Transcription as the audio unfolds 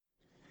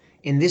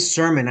In this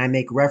sermon, I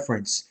make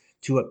reference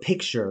to a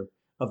picture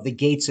of the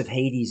gates of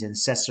Hades in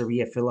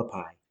Caesarea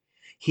Philippi.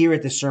 Here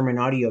at the sermon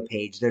audio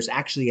page, there's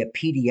actually a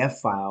PDF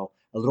file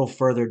a little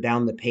further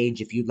down the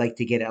page if you'd like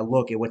to get a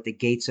look at what the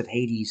gates of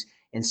Hades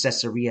in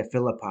Caesarea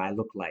Philippi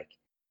look like.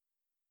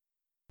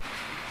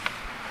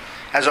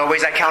 As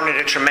always, I count it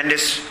a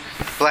tremendous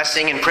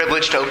blessing and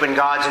privilege to open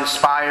God's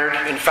inspired,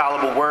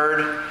 infallible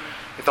word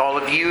with all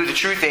of you. The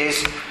truth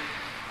is,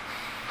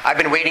 I've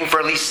been waiting for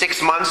at least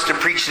 6 months to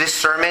preach this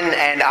sermon,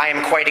 and I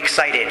am quite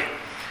excited,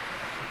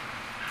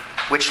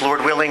 which,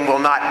 Lord willing, will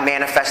not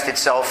manifest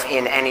itself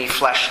in any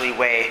fleshly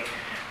way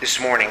this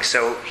morning.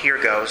 So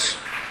here goes.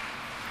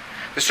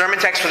 The sermon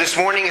text for this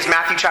morning is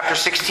Matthew chapter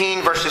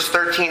 16, verses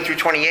 13 through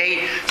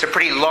 28. It's a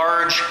pretty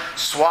large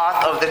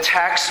swath of the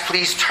text.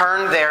 Please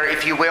turn there,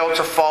 if you will,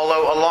 to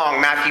follow along.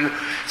 Matthew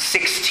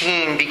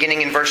 16,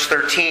 beginning in verse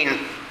 13.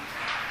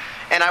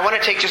 And I want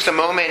to take just a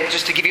moment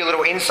just to give you a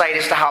little insight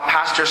as to how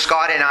Pastor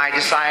Scott and I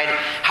decide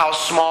how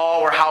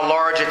small or how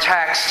large a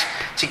text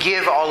to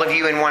give all of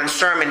you in one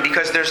sermon,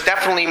 because there's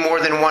definitely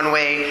more than one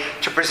way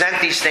to present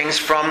these things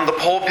from the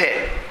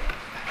pulpit.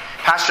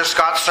 Pastor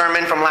Scott's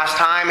sermon from last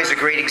time is a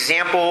great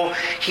example.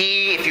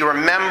 He, if you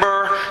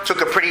remember, took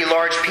a pretty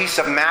large piece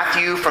of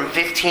Matthew from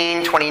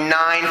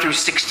 15:29 through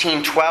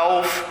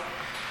 16:12.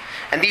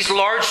 And these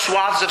large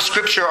swaths of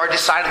Scripture are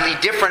decidedly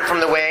different from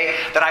the way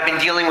that I've been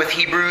dealing with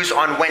Hebrews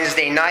on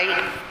Wednesday night,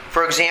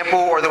 for example,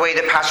 or the way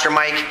that Pastor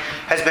Mike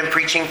has been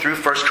preaching through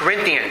 1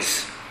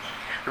 Corinthians.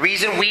 The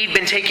reason we've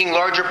been taking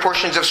larger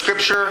portions of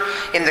Scripture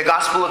in the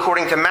Gospel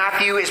according to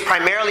Matthew is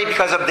primarily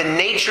because of the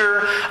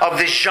nature of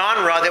the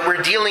genre that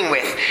we're dealing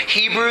with.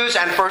 Hebrews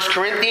and 1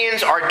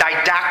 Corinthians are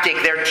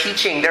didactic. They're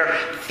teaching. They're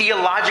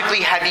theologically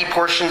heavy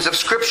portions of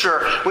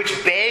Scripture,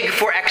 which beg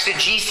for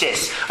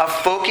exegesis, a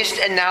focused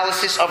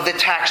analysis of the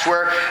text,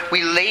 where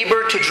we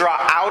labor to draw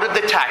out of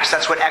the text.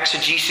 That's what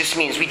exegesis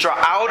means. We draw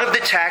out of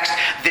the text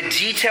the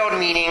detailed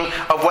meaning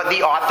of what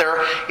the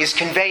author is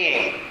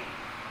conveying.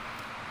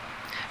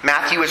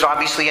 Matthew is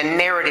obviously a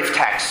narrative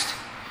text.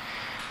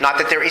 Not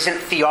that there isn't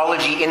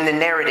theology in the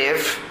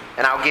narrative,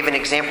 and I'll give an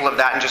example of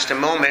that in just a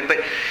moment. But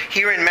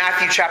here in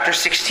Matthew chapter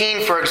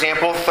 16, for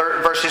example,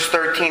 verses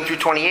 13 through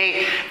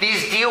 28,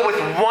 these deal with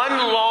one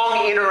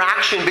long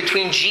interaction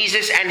between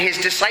Jesus and his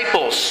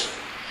disciples.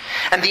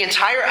 And the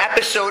entire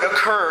episode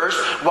occurs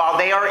while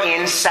they are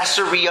in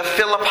Caesarea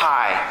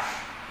Philippi.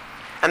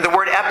 And the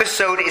word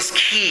episode is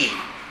key.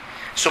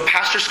 So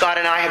Pastor Scott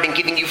and I have been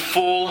giving you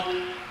full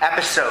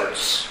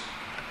episodes.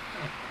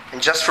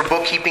 And just for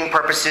bookkeeping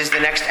purposes, the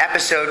next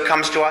episode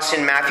comes to us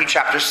in Matthew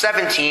chapter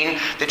 17,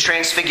 the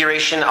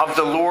transfiguration of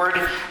the Lord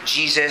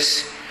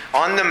Jesus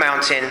on the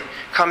mountain,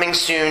 coming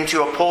soon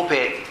to a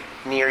pulpit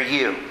near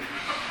you.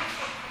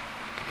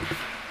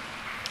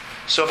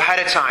 So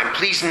ahead of time,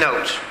 please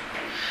note,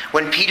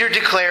 when Peter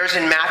declares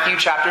in Matthew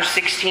chapter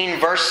 16,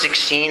 verse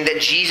 16,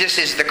 that Jesus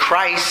is the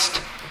Christ,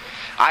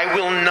 I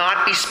will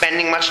not be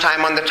spending much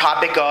time on the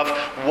topic of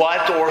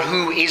what or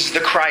who is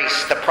the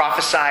Christ, the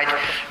prophesied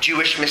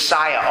Jewish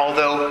Messiah,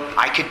 although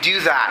I could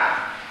do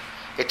that.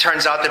 It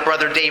turns out that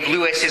Brother Dave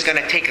Lewis is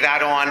going to take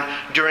that on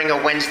during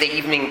a Wednesday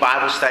evening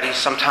Bible study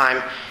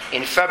sometime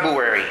in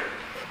February.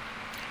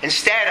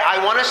 Instead,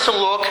 I want us to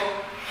look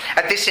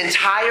at this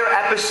entire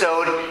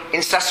episode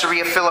in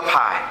Caesarea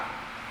Philippi,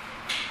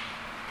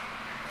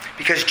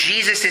 because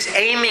Jesus is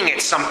aiming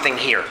at something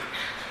here.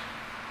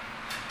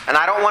 And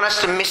I don't want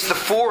us to miss the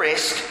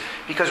forest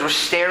because we're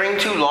staring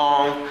too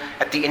long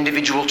at the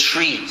individual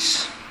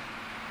trees.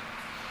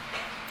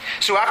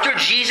 So after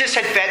Jesus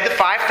had fed the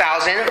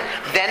 5,000,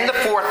 then the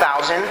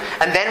 4,000,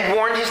 and then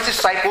warned his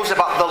disciples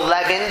about the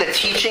leaven, the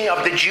teaching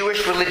of the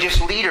Jewish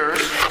religious leaders,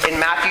 in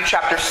Matthew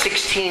chapter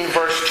 16,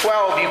 verse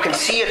 12, you can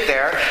see it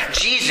there,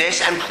 Jesus,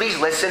 and please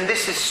listen,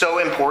 this is so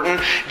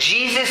important,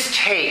 Jesus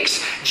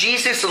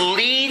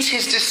leads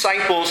his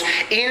disciples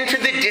into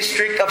the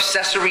district of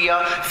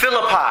Caesarea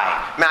Philippi,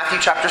 Matthew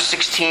chapter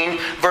 16,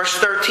 verse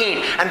 13.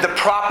 And the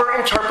proper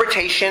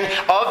interpretation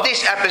of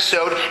this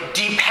episode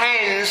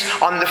depends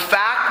on the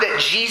fact that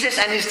Jesus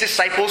and his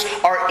disciples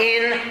are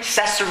in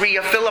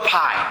Caesarea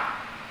Philippi.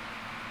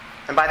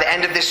 And by the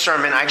end of this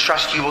sermon, I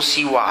trust you will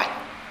see why.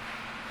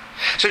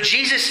 So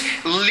Jesus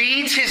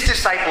leads his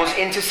disciples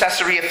into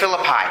Caesarea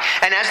Philippi.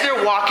 And as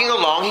they're walking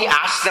along, he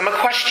asks them a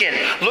question.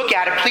 Look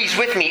at it, please,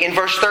 with me in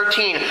verse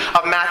 13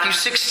 of Matthew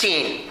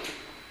 16.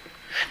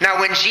 Now,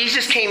 when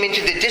Jesus came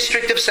into the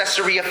district of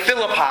Caesarea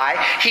Philippi,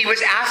 he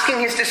was asking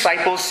his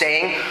disciples,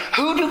 saying,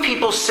 "Who do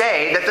people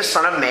say that the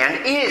Son of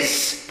Man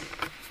is?"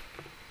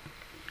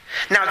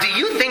 Now, do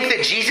you think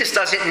that Jesus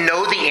doesn't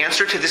know the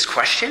answer to this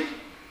question?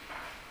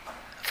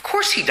 Of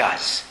course he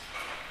does.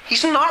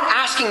 He's not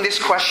asking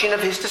this question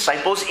of his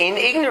disciples in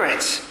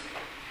ignorance.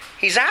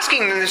 He's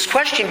asking them this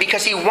question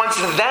because he wants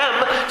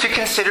them to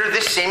consider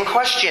this same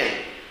question.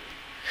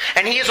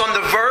 And he is on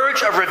the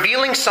verge of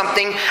revealing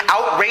something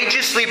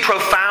outrageously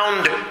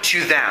profound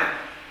to them.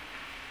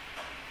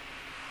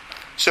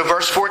 So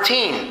verse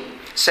 14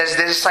 says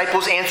the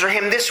disciples answer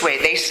him this way.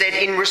 They said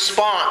in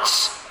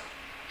response,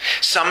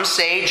 some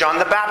say John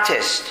the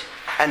Baptist,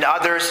 and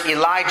others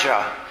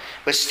Elijah,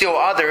 but still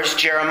others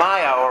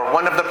Jeremiah or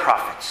one of the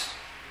prophets.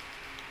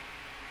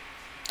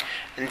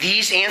 And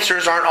these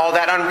answers aren't all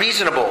that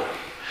unreasonable.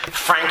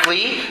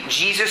 Frankly,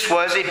 Jesus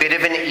was a bit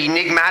of an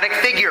enigmatic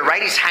figure,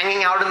 right? He's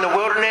hanging out in the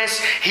wilderness.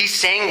 He's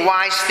saying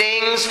wise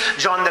things.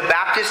 John the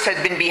Baptist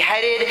had been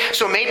beheaded.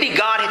 So maybe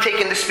God had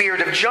taken the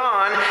spirit of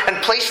John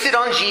and placed it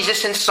on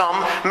Jesus in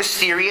some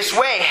mysterious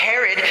way.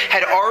 Herod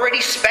had already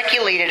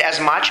speculated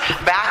as much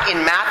back in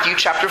Matthew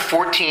chapter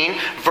 14,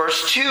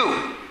 verse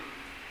 2.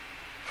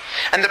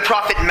 And the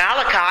prophet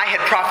Malachi had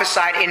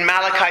prophesied in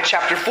Malachi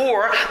chapter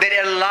 4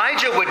 that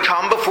Elijah would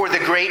come before the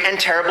great and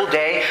terrible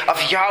day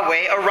of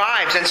Yahweh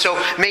arrives. And so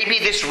maybe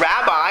this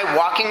rabbi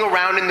walking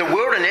around in the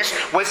wilderness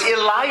was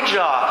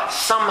Elijah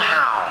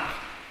somehow.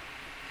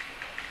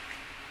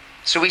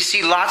 So we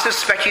see lots of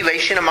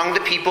speculation among the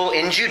people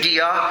in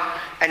Judea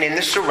and in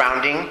the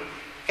surrounding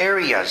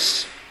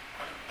areas.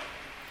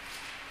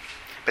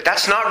 But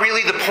that's not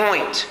really the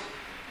point.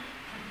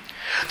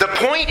 The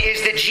point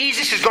is that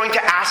Jesus is going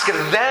to ask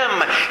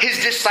them, his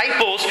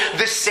disciples,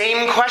 the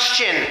same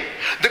question.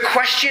 The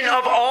question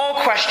of all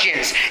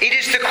questions. It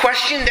is the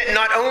question that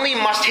not only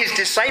must his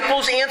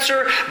disciples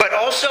answer, but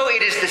also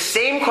it is the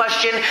same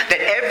question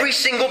that every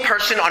single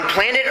person on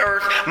planet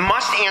Earth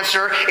must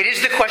answer. It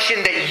is the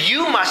question that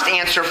you must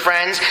answer,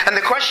 friends. And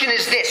the question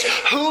is this: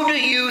 who do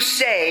you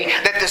say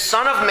that the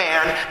Son of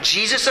Man,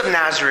 Jesus of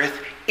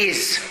Nazareth,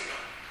 is?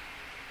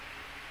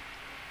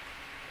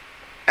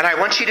 And I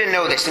want you to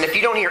know this, and if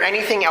you don't hear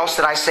anything else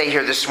that I say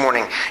here this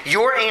morning,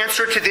 your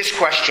answer to this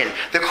question,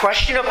 the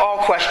question of all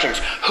questions,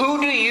 who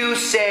do you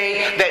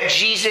say that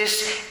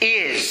Jesus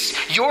is?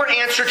 Your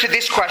answer to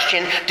this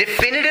question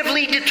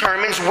definitively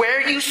determines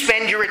where you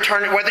spend your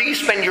eternity, whether you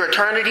spend your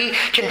eternity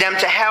condemned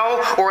to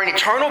hell or in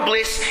eternal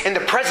bliss in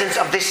the presence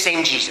of this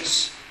same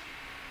Jesus.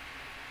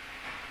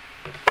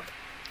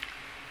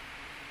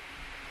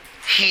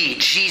 He,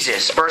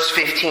 Jesus, verse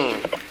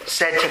 15,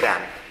 said to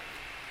them,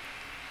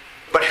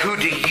 "But who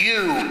do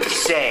you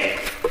say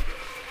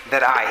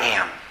that I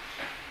am?"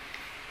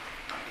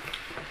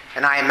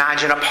 And I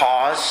imagine a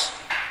pause,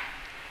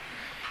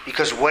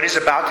 because what is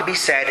about to be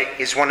said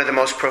is one of the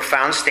most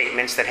profound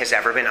statements that has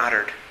ever been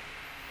uttered.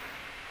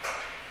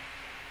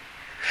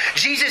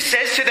 Jesus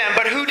says to them,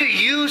 "But who do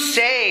you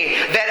say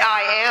that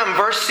I am?"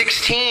 Verse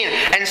 16,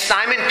 "And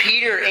Simon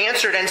Peter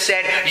answered and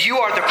said, 'You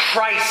are the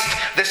Christ,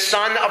 the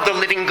Son of the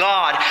living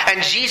God.'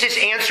 And Jesus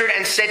answered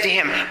and said to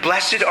him,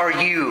 'Blessed are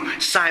you,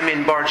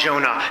 Simon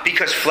Bar-Jonah,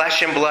 because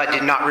flesh and blood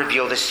did not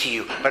reveal this to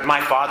you, but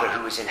my Father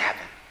who is in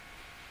heaven.'"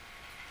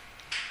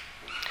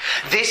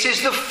 This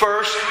is the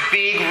first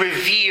big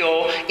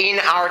reveal in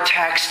our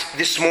text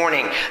this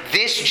morning.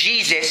 This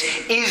Jesus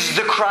is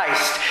the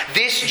Christ.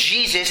 This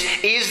Jesus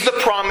is the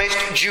promised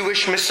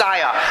Jewish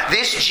Messiah.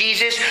 This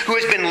Jesus, who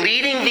has been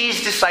leading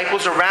these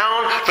disciples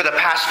around for the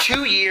past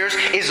 2 years,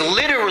 is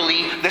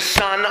literally the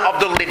Son of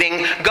the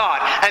living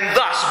God. And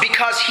thus,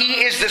 because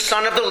he is the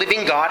Son of the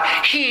living God,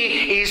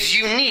 he is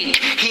unique.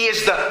 He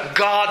is the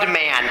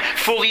God-man,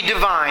 fully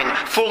divine,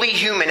 fully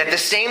human, at the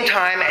same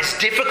time, as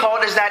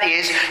difficult as that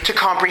is to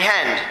comprehend.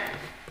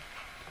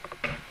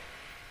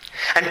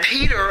 And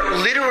Peter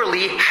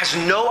literally has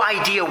no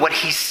idea what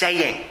he's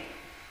saying,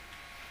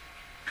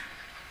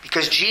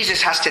 because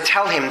Jesus has to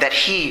tell him that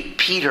he,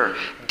 Peter,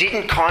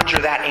 didn't conjure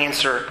that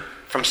answer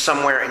from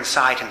somewhere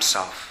inside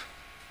himself.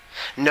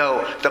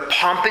 No, the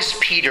pompous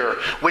Peter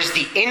was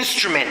the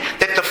instrument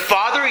that the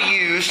Father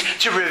used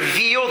to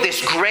reveal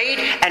this great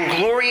and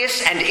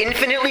glorious and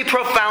infinitely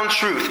profound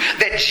truth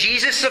that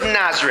Jesus of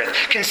Nazareth,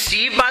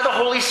 conceived by the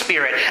Holy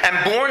Spirit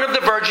and born of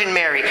the Virgin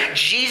Mary,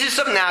 Jesus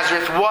of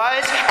Nazareth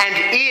was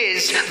and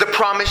is the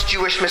promised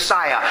Jewish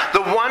Messiah,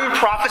 the one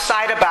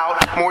prophesied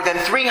about more than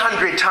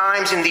 300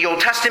 times in the Old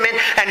Testament,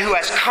 and who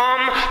has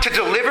come to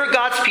deliver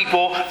God's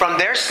people from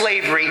their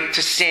slavery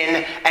to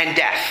sin and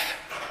death.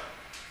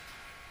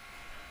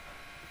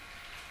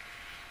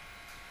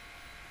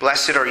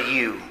 "Blessed are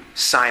you,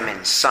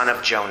 Simon, son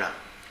of Jonah,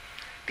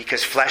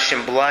 because flesh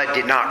and blood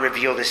did not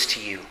reveal this to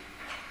you,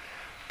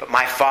 but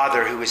my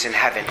Father who is in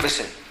heaven."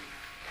 Listen,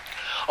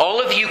 all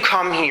of you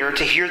come here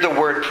to hear the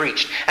word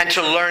preached and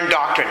to learn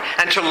doctrine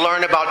and to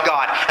learn about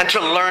God and to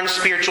learn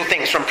spiritual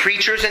things from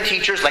preachers and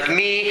teachers like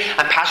me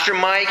and Pastor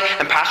Mike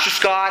and Pastor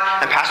Scott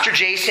and Pastor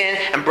Jason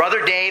and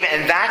Brother Dave,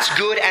 and that's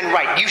good and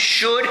right. You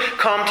should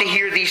come to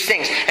hear these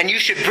things, and you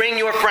should bring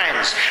your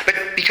friends,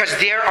 but because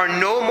there are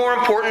no more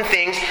important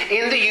things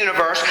in the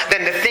universe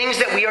than the things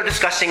that we are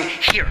discussing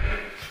here.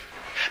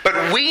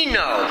 But we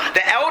know,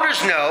 the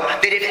elders know,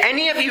 that if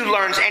any of you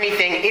learns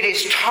anything, it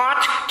is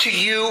taught to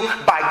you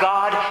by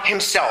God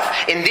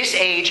himself. In this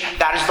age,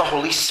 that is the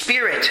Holy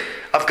Spirit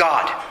of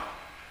God.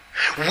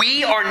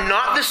 We are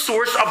not the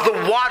source of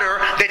the water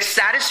that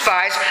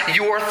satisfies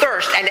your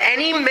thirst. And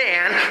any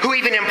man who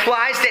even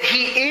implies that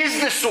he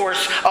is the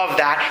source of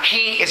that,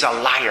 he is a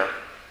liar.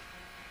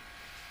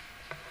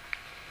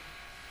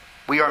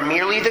 We are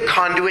merely the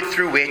conduit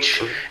through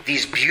which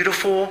these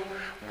beautiful,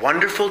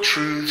 wonderful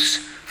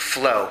truths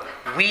flow.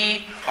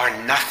 We are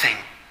nothing.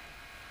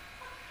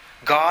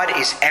 God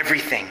is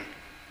everything.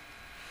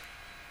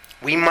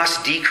 We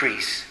must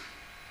decrease.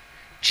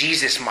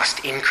 Jesus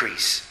must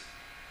increase.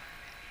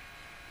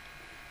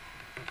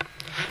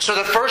 So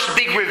the first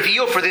big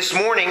reveal for this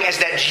morning is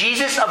that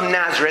Jesus of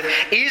Nazareth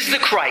is the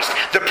Christ,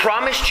 the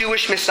promised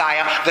Jewish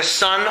Messiah, the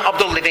Son of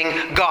the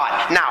living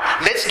God. Now,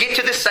 let's get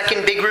to the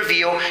second big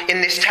reveal in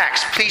this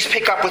text. Please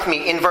pick up with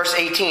me in verse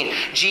 18.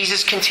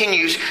 Jesus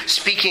continues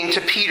speaking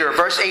to Peter.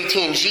 Verse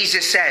 18,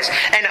 Jesus says,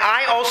 "And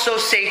I also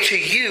say to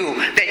you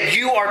that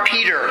you are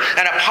Peter,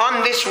 and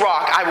upon this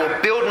rock I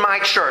will build my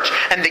church,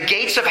 and the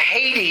gates of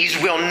Hades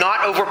will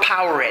not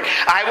overpower it.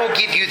 I will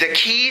give you the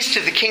keys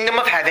to the kingdom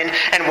of heaven,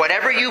 and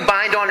whatever you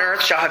bind on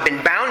earth shall have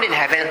been bound in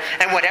heaven,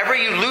 and whatever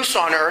you loose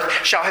on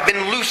earth shall have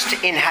been loosed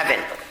in heaven."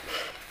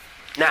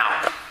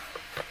 Now,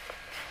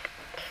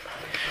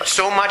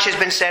 so much has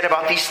been said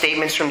about these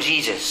statements from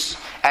Jesus,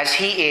 as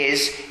he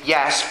is,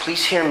 yes,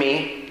 please hear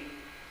me,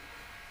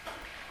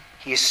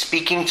 he is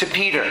speaking to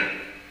Peter.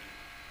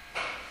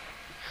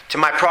 To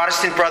my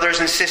Protestant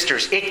brothers and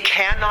sisters, it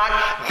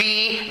cannot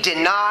be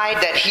denied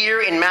that here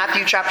in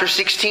Matthew chapter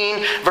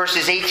 16,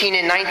 verses 18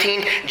 and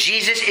 19,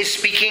 Jesus is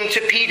speaking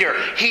to Peter.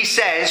 He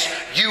says,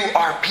 "You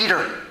are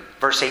Peter,"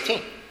 verse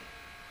 18.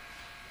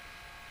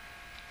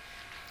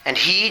 And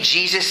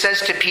Jesus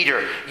says to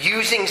Peter,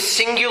 using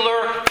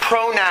singular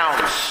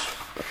pronouns,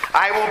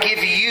 "I will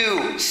give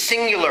you,"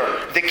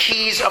 singular, "the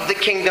keys of the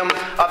kingdom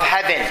of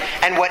heaven.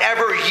 And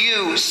whatever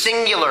you,"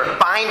 singular,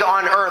 "bind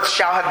on earth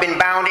shall have been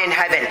bound in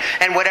heaven.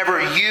 And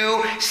whatever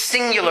you,"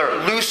 singular,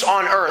 "loose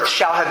on earth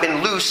shall have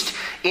been loosed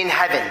in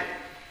heaven."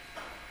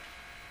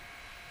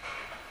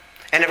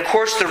 And of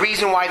course, the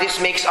reason why this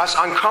makes us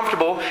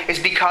uncomfortable is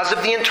because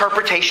of the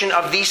interpretation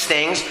of these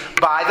things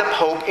by the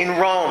Pope in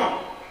Rome.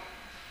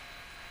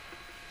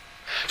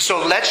 So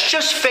let's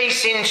just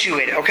face into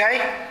it,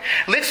 okay?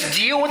 Let's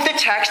deal with the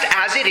text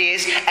as it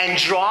is and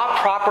draw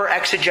proper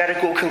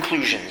exegetical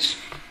conclusions.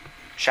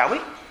 Shall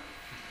we?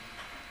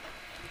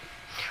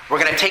 We're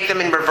going to take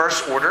them in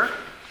reverse order.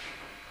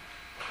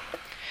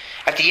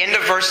 At the end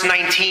of verse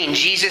 19,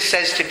 Jesus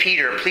says to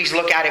Peter, please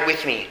look at it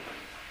with me,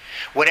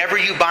 "Whatever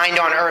you bind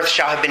on earth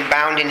shall have been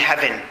bound in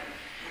heaven,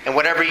 and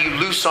whatever you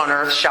loose on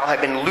earth shall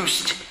have been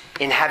loosed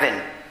in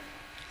heaven."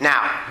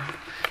 Now,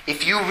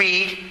 if you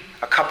read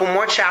a couple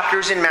more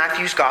chapters in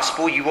Matthew's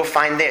Gospel, you will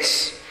find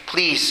this.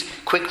 Please,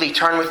 quickly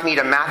turn with me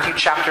to Matthew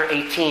chapter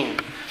 18.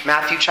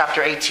 Matthew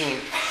chapter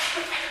 18.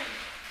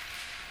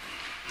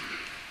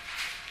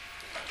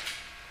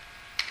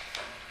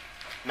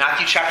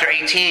 Matthew chapter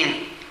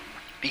 18,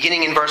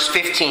 beginning in verse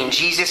 15.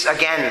 Jesus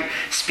again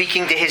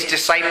speaking to his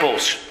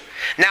disciples.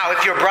 "Now,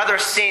 if your brother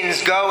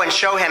sins, go and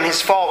show him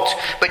his fault,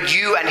 but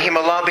you and him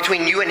alone,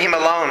 between you and him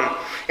alone.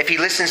 If he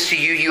listens to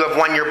you, you have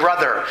won your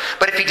brother.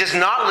 But if he does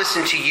not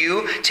listen to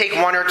you, take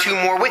one or two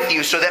more with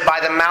you, so that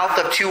by the mouth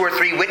of 2 or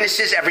 3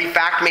 witnesses every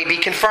fact may be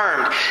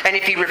confirmed. And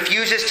if he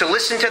refuses to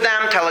listen to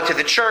them, tell it to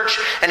the church.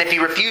 And if he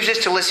refuses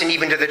to listen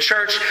even to the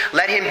church,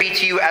 let him be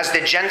to you as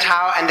the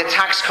Gentile and the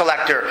tax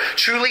collector.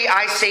 Truly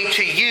I say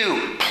to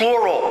you,"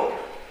 plural,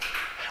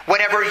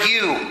 "whatever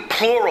you,"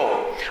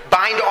 plural,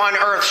 "bind on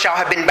earth shall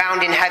have been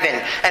bound in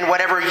heaven, and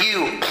whatever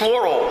you,"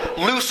 plural,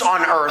 "loose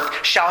on earth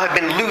shall have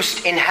been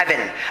loosed in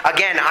heaven.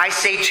 Again, I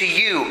say to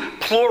you,"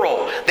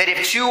 plural, "that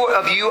if 2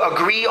 of you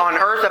agree on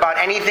earth about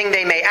anything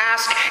they may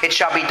ask, it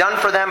shall be done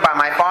for them by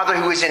my Father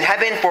who is in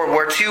heaven. For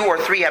where 2 or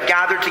 3 have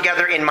gathered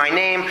together in my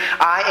name,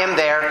 I am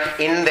there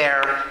in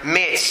their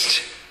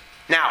midst."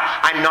 Now,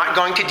 I'm not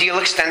going to deal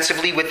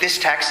extensively with this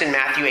text in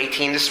Matthew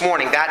 18 this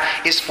morning. That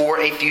is for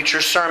a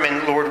future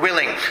sermon, Lord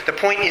willing. The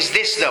point is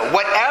this, though.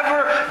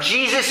 Whatever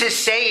Jesus is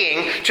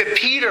saying to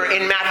Peter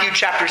in Matthew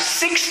chapter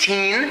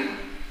 16,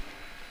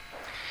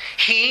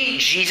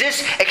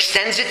 Jesus,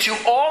 extends it to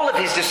all of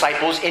his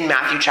disciples in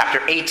Matthew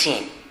chapter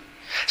 18,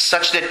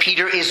 such that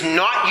Peter is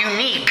not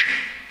unique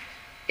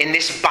in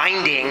this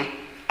binding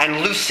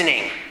and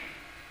loosening.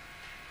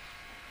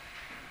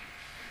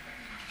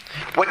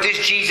 What does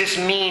Jesus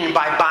mean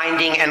by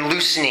binding and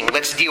loosening?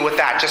 Let's deal with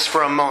that just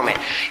for a moment.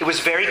 It was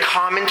very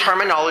common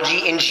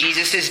terminology in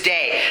Jesus'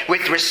 day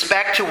with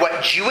respect to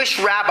what Jewish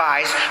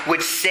rabbis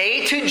would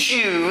say to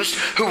Jews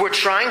who were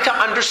trying to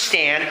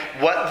understand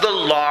what the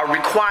law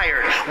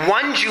required.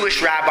 One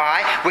Jewish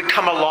rabbi would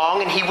come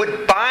along and he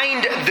would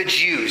bind the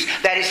Jews.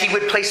 That is, he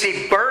would place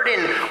a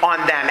burden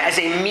on them as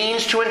a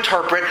means to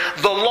interpret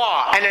the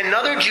law. And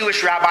another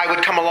Jewish rabbi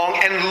would come along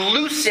and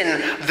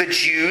loosen the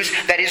Jews,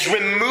 that is,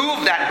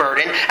 remove that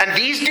burden. And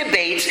these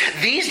debates,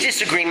 these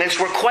disagreements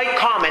were quite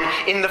common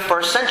in the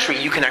first century.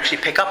 You can actually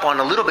pick up on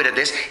a little bit of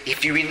this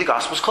if you read the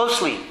Gospels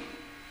closely.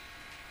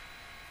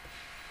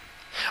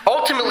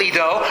 Ultimately,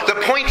 though, the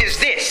point is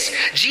this.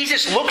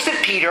 Jesus looks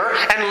at Peter,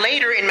 and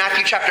later in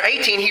Matthew chapter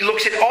 18, he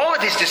looks at all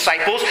of his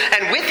disciples,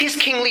 and with his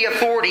kingly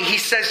authority, he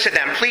says to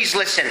them, please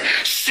listen,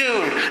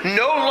 soon,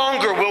 no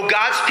longer will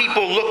God's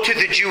people look to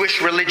the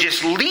Jewish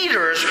religious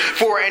leaders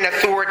for an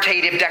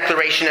authoritative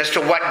declaration as to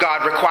what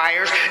God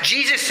requires.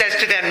 Jesus says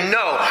to them,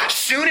 no,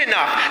 soon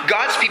enough,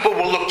 God's people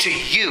will look to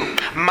you,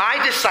 my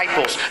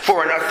disciples,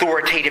 for an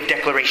authoritative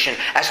declaration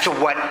as to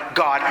what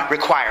God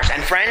requires.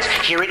 And friends,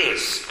 here it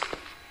is.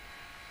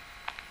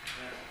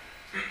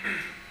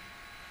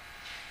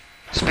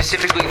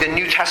 Specifically the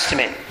New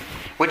Testament,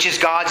 which is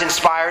God's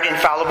inspired,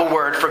 infallible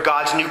word for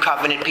God's new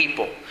covenant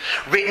people,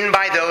 written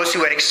by those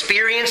who had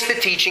experienced the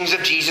teachings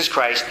of Jesus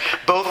Christ,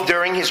 both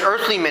during his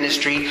earthly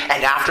ministry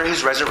and after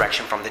his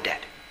resurrection from the dead.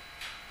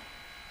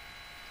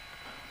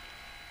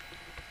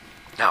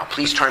 Now,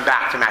 please turn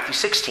back to Matthew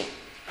 16.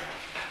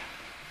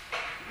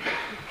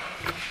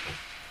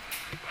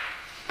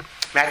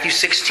 Matthew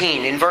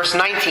 16, in verse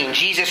 19,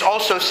 Jesus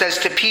also says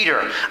to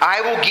Peter,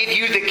 I will give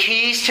you the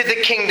keys to the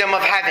kingdom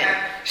of heaven.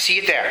 See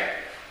it there.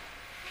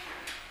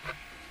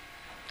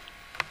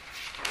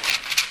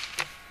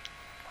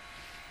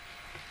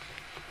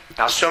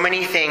 Now, so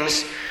many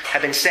things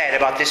have been said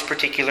about this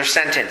particular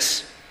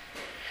sentence.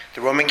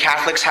 The Roman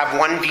Catholics have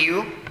one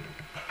view,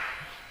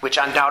 which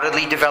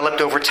undoubtedly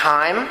developed over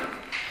time,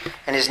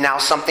 and is now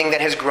something that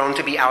has grown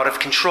to be out of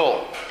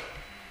control.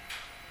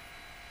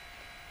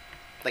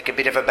 Like a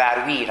bit of a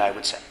bad weed, I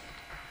would say.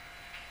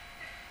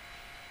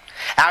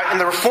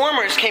 And the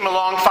Reformers came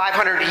along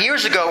 500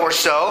 years ago or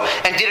so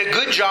and did a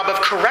good job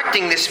of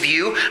correcting this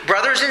view.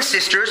 Brothers and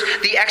sisters,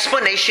 the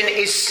explanation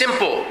is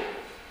simple.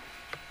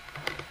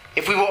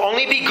 If we will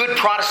only be good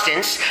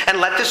Protestants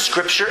and let the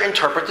Scripture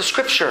interpret the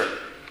Scripture.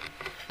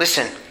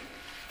 Listen,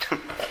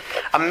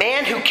 a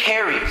man who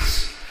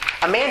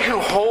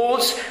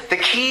holds the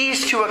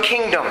keys to a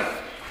kingdom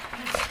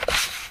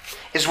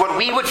is what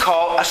we would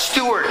call a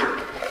steward.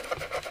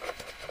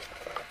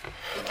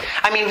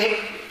 I mean,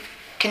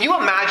 can you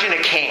imagine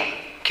a king,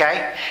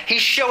 okay?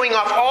 He's showing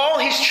off all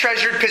his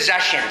treasured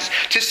possessions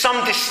to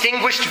some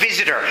distinguished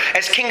visitor,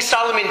 as King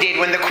Solomon did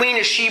when the Queen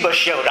of Sheba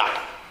showed up.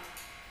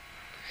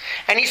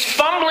 And he's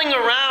fumbling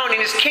around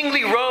in his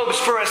kingly robes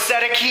for a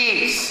set of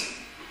keys.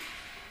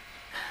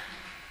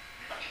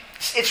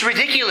 It's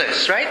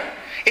ridiculous, right?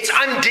 It's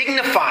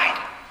undignified.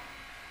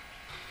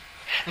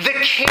 The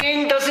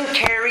king doesn't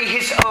carry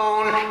his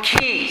own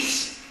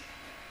keys.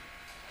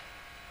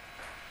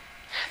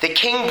 The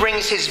king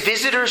brings his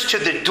visitors to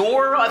the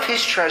door of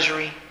his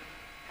treasury.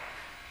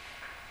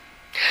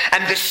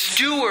 And the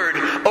steward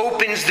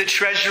opens the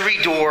treasury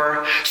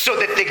door so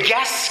that the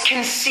guests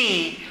can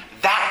see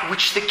that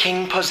which the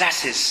king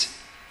possesses.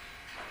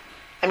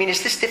 I mean,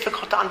 is this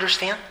difficult to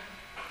understand?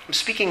 I'm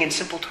speaking in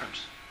simple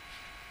terms.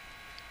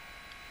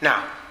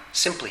 Now,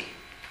 simply,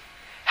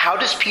 how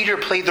does Peter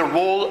play the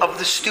role of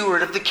the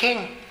steward of the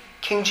king,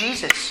 King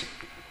Jesus?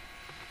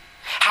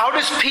 How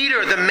does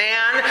Peter, the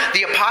man,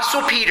 the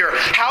Apostle Peter,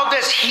 how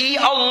does he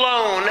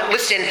alone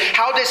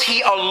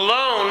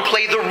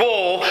play the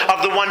role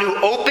of the one who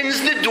opens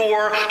the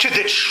door to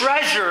the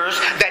treasures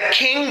that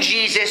King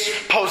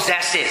Jesus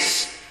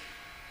possesses?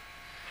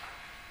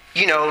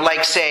 You know,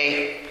 like,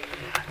 say,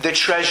 the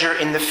treasure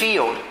in the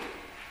field,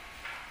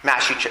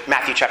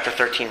 Matthew chapter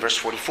 13, verse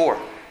 44.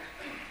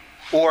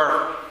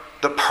 Or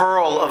the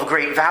pearl of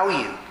great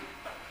value,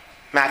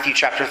 Matthew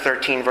chapter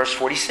 13, verse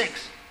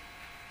 46.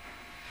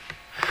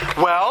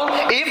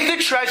 Well, if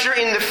the treasure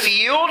in the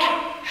field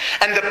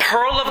and the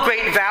pearl of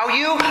great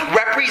value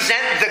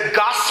represent the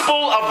gospel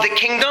of the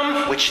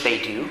kingdom, which they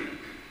do,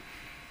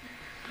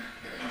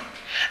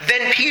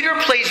 then Peter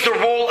plays the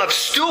role of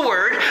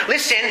steward,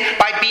 listen,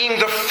 by being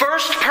the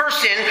first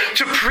person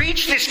to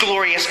preach this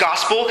glorious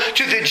gospel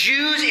to the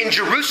Jews in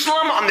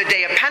Jerusalem on the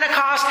day of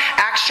Pentecost,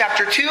 Acts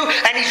chapter 2,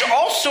 and he's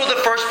also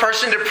the first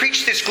person to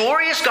preach this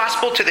glorious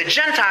gospel to the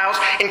Gentiles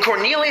in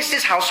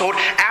Cornelius' household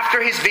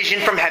after his vision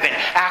from heaven,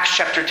 Acts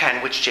chapter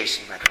 10, which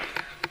Jason read.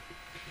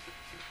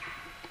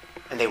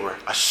 And they were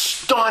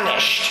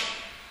astonished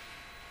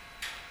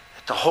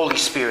that the Holy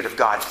Spirit of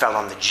God fell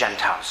on the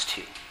Gentiles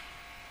too.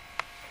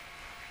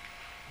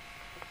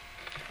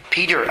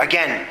 Peter,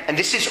 again, and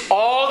this is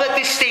all that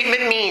this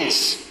statement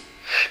means.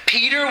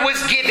 Peter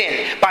was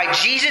given by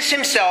Jesus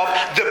himself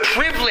the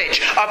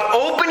privilege of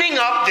opening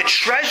up the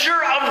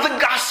treasure of the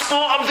gospel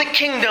of the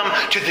kingdom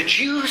to the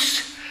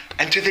Jews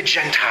and to the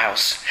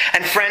Gentiles.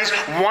 And friends,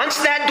 once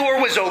that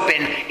door was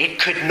open, it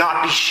could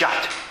not be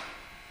shut.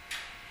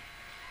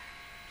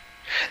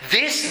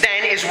 This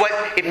then is what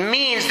it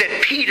means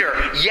that Peter,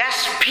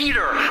 yes,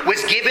 Peter,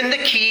 was given the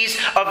keys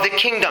of the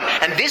kingdom.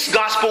 And this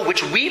gospel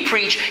which we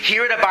preach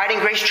here at Abiding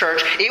Grace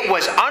Church, it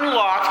was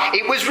unlocked,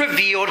 it was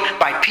revealed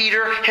by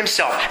Peter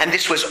himself. And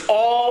this was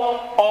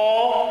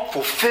all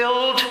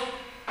fulfilled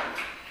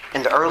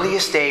in the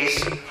earliest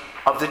days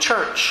of the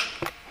church.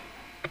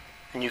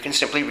 And you can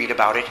simply read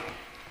about it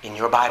in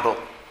your Bible.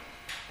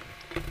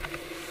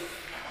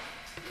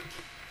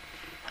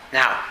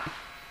 Now,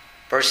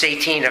 verse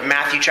 18 of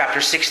Matthew chapter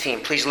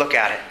 16, please look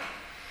at it.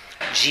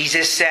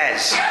 Jesus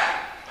says,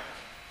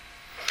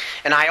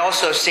 "And I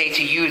also say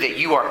to you that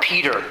you are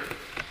Peter,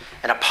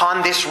 and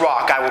upon this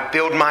rock I will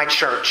build my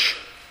church,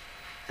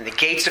 and the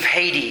gates of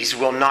Hades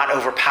will not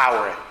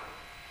overpower it."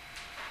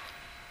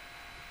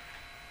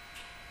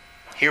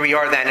 Here we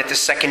are then at the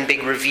second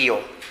big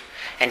reveal.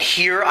 And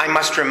here I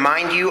must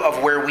remind you of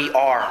where we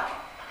are,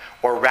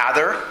 or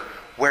rather,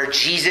 where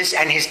Jesus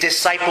and his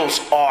disciples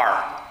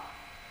are.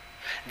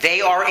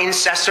 They are in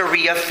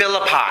Caesarea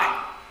Philippi.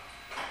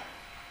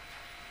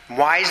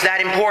 Why is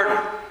that important?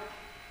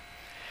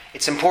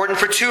 It's important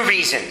for two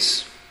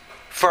reasons.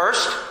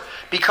 First,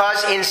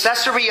 because in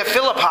Caesarea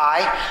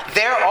Philippi,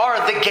 there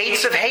are the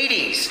gates of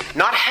Hades,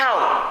 not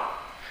hell,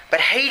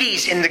 but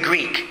Hades in the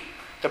Greek,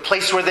 the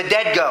place where the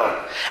dead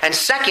go. And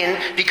second,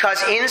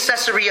 because in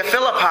Caesarea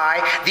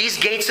Philippi, these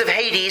gates of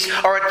Hades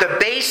are at the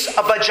base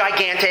of a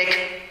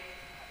gigantic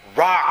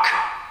rock.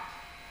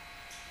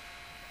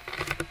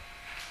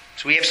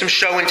 So we have some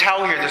show and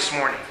tell here this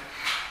morning.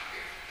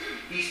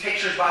 These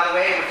pictures, by the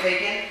way, were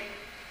taken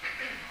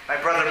by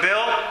Brother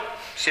Bill,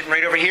 sitting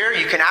right over here.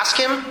 You can ask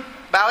him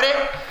about it.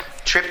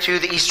 Trip to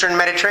the Eastern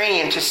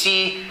Mediterranean to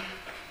see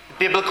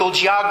biblical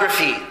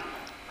geography.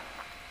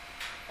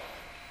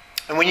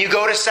 And when you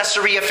go to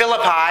Caesarea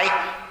Philippi,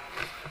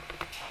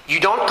 you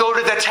don't go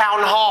to the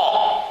town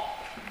hall.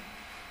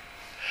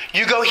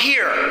 You go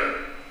here.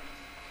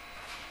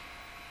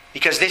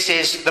 Because this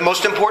is the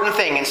most important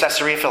thing in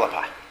Caesarea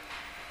Philippi.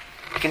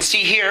 You can see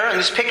here in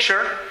this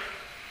picture,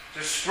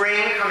 there's a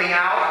spring coming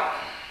out.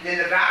 And in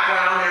the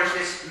background, there's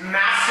this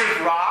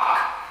massive rock.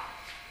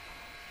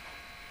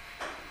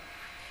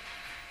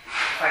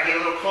 If I get a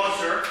little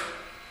closer,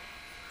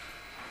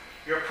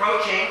 you're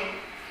approaching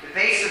the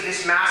base of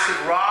this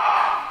massive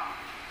rock,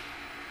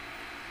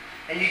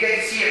 and you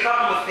get to see a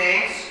couple of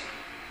things.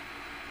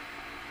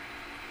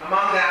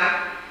 Among them,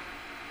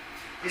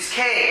 this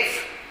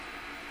cave.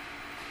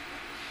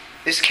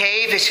 This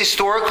cave is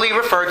historically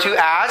referred to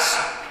as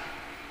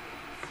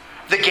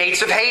the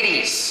gates of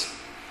Hades.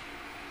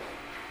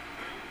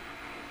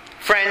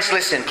 Friends,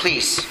 listen,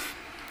 please.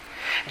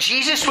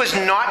 Jesus was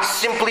not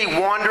simply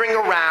wandering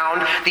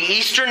around the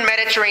Eastern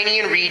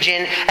Mediterranean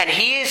region and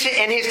he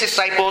and his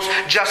disciples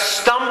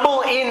just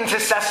stumble into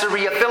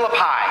Caesarea Philippi.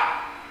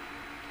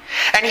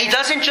 And he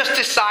doesn't just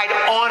decide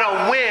on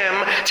a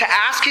whim to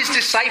ask his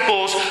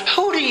disciples,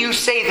 "Who do you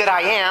say that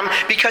I am?"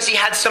 because he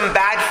had some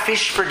bad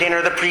fish for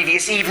dinner the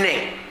previous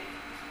evening.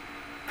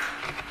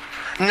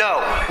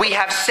 No, we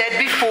have said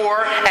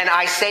before, and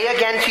I say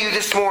again to you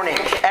this morning,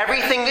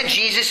 everything that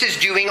Jesus is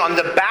doing on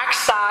the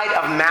backside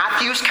of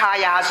Matthew's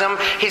chiasm,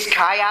 his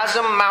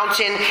chiasm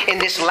mountain in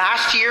this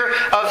last year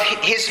of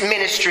his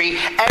ministry,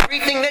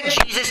 everything that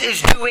Jesus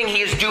is doing,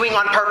 he is doing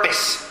on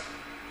purpose.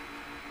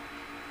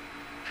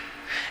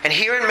 And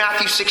here in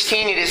Matthew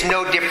 16, it is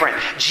no different.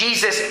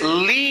 Jesus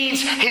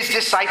leads his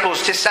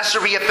disciples to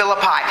Caesarea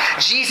Philippi.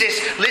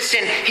 Jesus,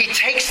 listen, he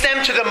takes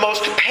them to the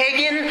most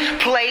pagan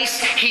place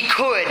he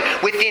could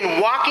within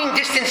walking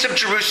distance of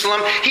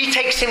Jerusalem. He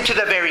takes him to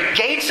the very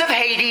gates of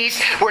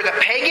Hades, where the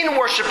pagan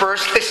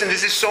worshippers, listen,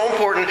 this is so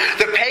important,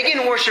 the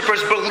pagan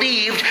worshippers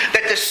believed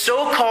that the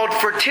so-called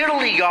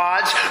fertility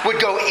gods would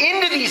go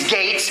into these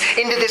gates,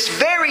 into this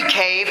very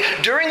cave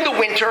during the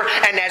winter,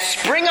 and as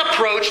spring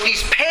approached,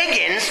 these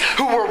pagans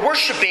who were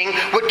worshiping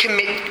would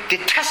commit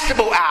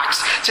detestable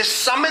acts to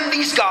summon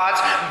these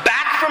gods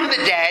back from the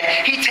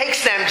dead.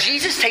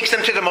 Jesus takes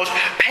them to the most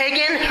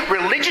pagan,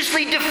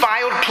 religiously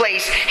defiled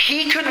place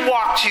he could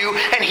walk to,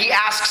 and he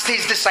asks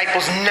his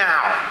disciples,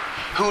 "Now,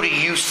 who do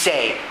you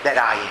say that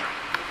I am?"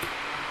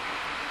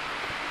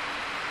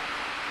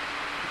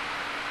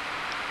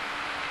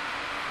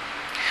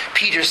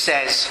 Peter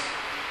says,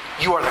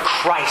 "You are the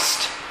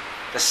Christ,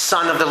 the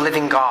Son of the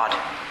living God."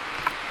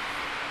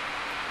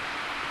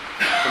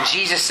 And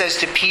Jesus says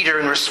to Peter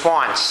in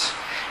response,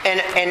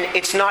 and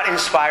it's not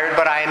inspired,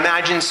 but I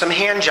imagine some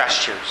hand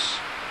gestures.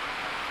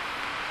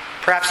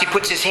 Perhaps he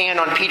puts his hand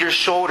on Peter's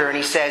shoulder and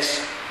he says,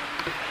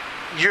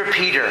 "You're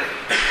Peter,"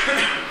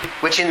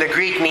 which in the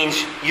Greek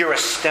means you're a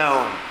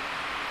stone.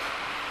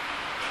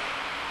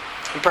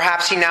 And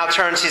perhaps he now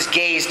turns his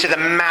gaze to the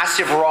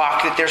massive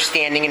rock that they're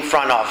standing in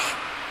front of.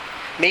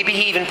 Maybe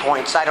he even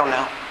points, I don't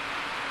know.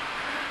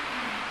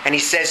 And he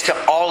says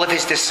to all of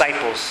his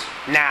disciples,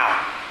 "Now,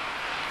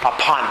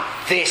 upon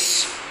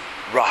this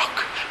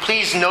rock."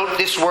 Please note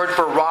this word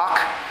for rock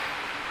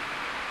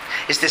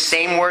is the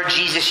same word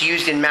Jesus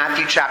used in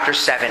Matthew chapter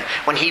 7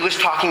 when he was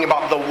talking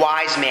about the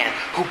wise man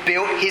who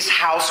built his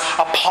house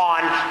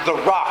upon the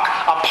rock,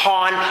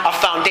 upon a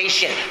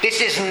foundation. This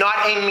is not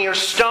a mere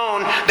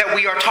stone that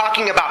we are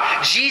talking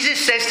about.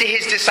 Jesus says to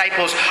his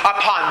disciples,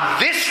 upon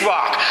this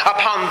rock,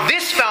 upon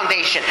this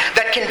foundation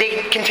that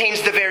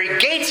contains the very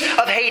gates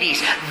of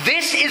Hades,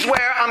 this is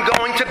where I'm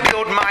going to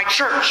build my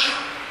church.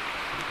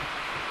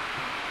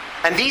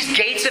 And these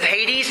gates of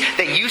Hades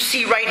that you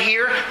see right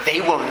here,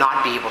 they will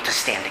not be able to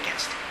stand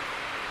against it.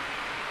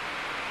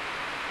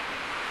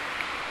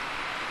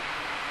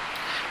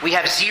 We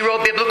have zero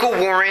biblical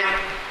warrant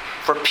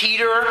for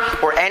Peter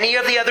or any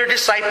of the other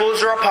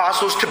disciples or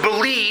apostles to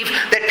believe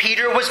that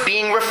Peter was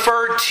being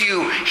referred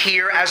to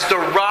here as the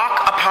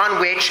rock upon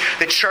which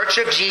the church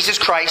of Jesus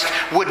Christ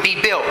would be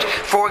built.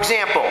 For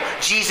example,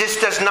 Jesus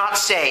does not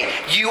say,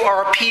 "You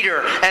are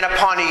Peter, and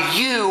upon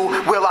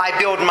you will I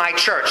build my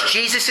church."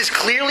 Jesus is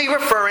clearly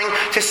referring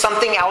to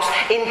something else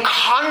in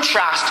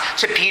contrast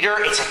to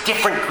Peter. It's a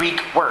different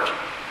Greek word.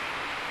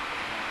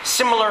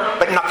 Similar,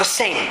 but not the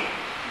same.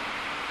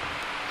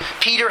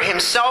 Peter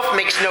himself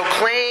makes no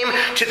claim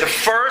to the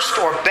first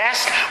or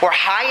best or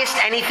highest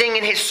anything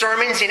in his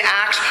sermons in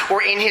Acts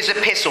or in his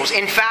epistles.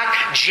 In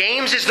fact,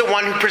 James is the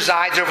one who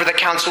presides over the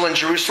council in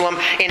Jerusalem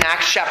in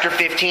Acts chapter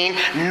 15,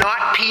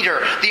 not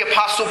Peter. The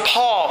apostle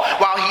Paul,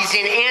 while he's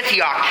in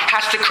Antioch,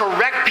 has to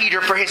correct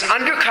Peter for his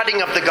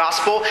undercutting of the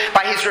gospel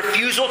by his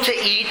refusal to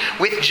eat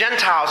with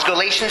Gentiles.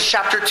 Galatians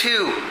chapter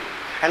 2.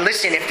 And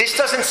listen, if this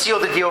doesn't seal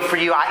the deal for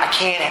you, I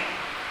can't.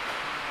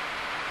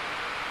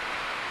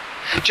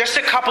 Just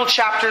a couple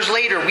chapters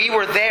later, we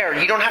were there.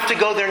 You don't have to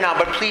go there now,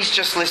 but please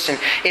just listen.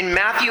 In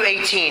Matthew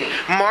 18,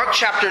 Mark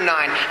chapter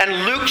 9,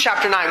 and Luke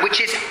chapter 9,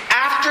 which is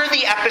after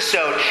the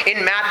episode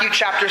in Matthew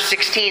chapter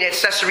 16 at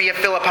Caesarea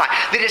Philippi,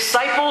 the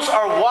disciples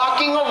are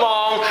walking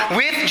along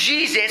with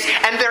Jesus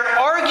and they're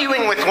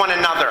arguing with one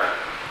another.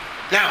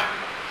 Now,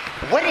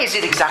 what is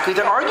it exactly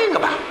they're arguing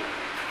about?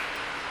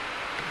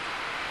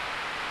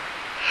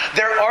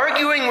 They're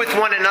arguing with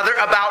one another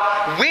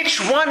about which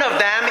one of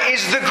them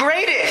is the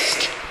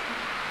greatest.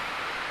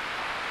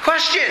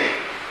 Question: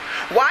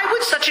 why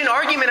would such an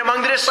argument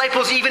among the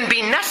disciples even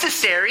be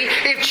necessary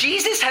if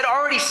Jesus had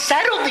already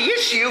settled the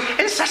issue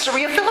in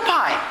Caesarea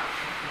Philippi?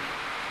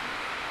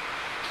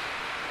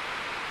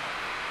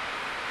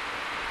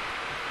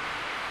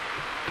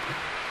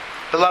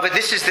 Beloved,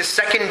 this is the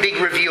second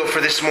big reveal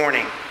for this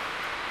morning.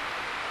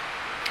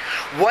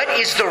 What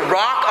is the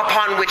rock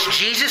upon which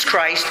Jesus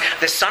Christ,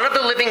 the Son of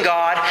the living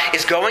God,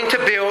 is going to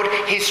build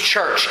his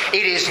church?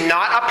 It is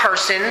not a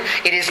person.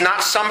 It is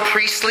not some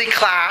priestly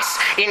class.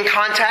 In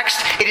context,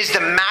 it is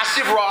the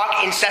massive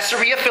rock in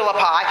Caesarea Philippi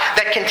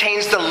that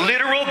contains the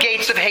literal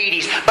gates of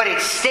Hades. But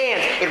it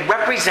stands. It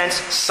represents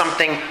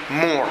something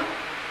more.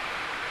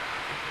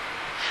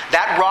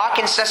 That rock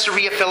in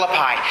Caesarea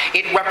Philippi,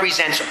 it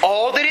represents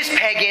all that is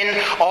pagan,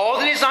 all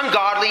that is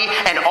ungodly,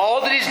 and all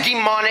that is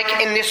demonic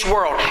in this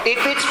world. If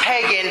it's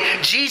pagan,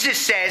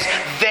 Jesus says,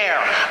 there.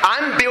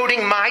 I'm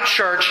building my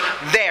church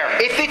there.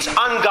 If it's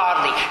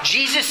ungodly,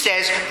 Jesus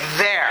says,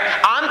 there.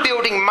 I'm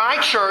building my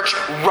church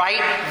right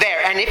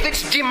there. And if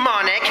it's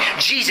demonic,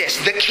 Jesus,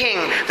 the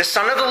King, the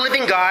Son of the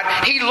living God,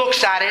 he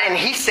looks at it and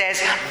he says,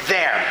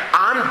 there.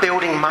 I'm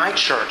building my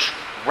church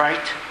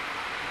right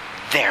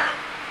there.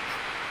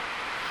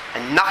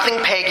 And nothing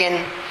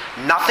pagan,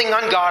 nothing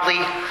ungodly,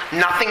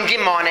 nothing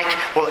demonic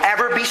will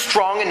ever be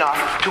strong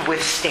enough to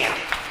withstand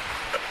it.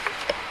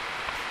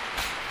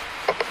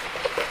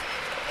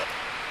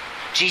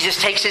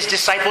 Jesus takes his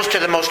disciples to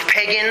the most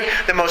pagan,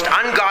 the most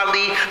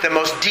ungodly, the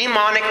most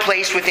demonic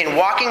place within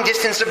walking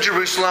distance of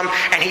Jerusalem,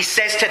 and he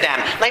says to them,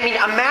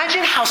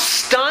 imagine how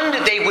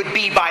stunned they would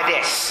be by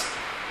this.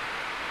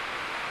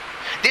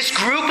 This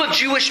group of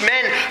Jewish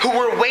men who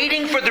were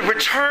waiting for the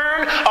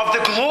return of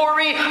the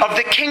glory of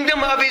the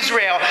kingdom of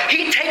Israel.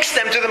 He takes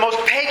them to the most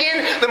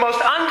pagan, the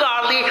most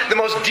ungodly, the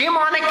most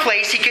demonic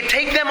place. He could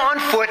take them on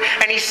foot,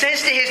 and he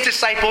says to his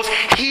disciples,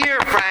 here,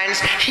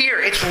 friends, here,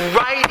 it's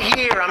right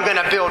here I'm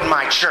going to build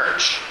my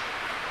church.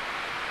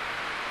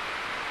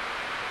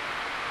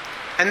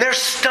 And they're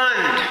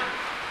stunned,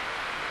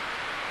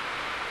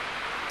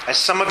 as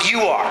some of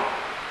you are.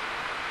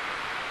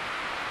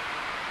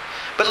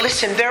 But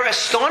listen, their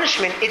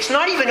astonishment, it's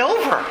not even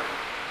over.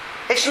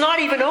 It's not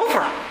even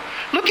over.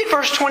 Look at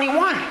verse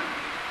 21.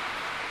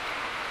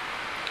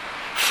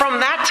 From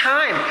that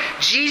time,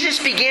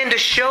 Jesus began to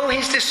show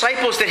his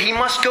disciples that he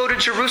must go to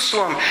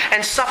Jerusalem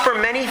and suffer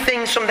many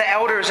things from the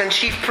elders and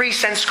chief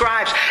priests and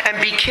scribes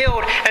and be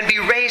killed and be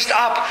raised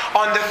up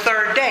on the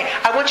third day.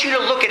 I want you to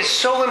look at it. It's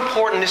so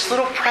important, this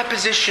little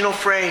prepositional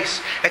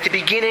phrase at the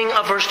beginning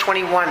of verse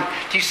 21.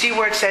 Do you see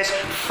where it says,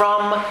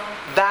 from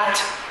that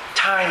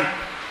time?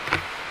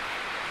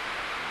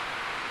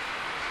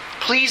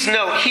 Please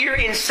note, here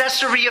in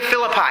Caesarea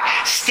Philippi,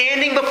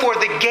 standing before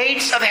the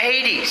gates of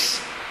Hades,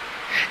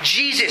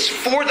 Jesus,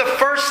 for the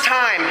first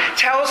time,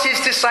 tells his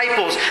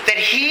disciples that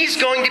he's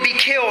going to be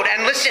killed.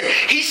 And listen,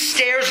 he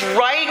stares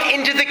right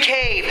into the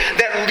cave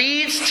that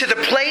leads to the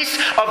place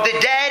of the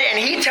dead, and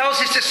he tells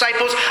his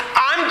disciples,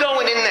 I'm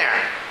going in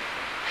there.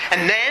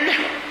 And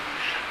then,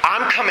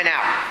 I'm coming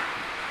out,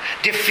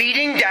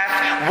 defeating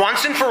death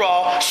once and for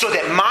all, so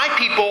that my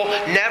people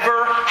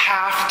never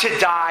have to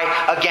die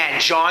again.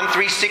 John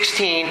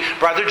 3:16.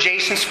 Brother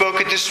Jason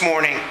spoke it this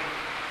morning.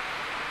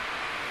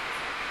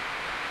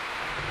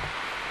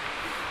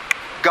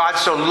 God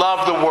so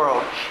loved the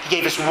world, he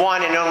gave his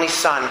one and only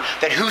Son,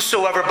 that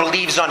whosoever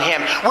believes on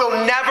him will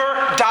never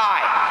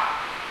die,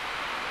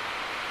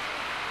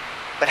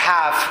 but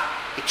have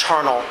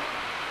eternal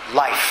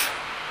life.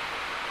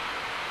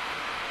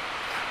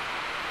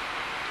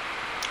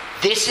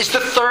 This is the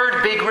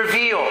third big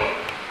reveal.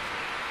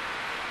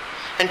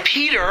 And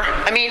Peter,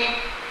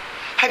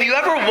 have you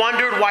ever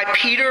wondered why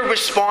Peter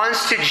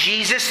responds to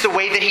Jesus the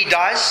way that he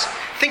does?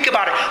 Think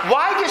about it.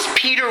 Why does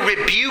Peter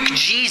rebuke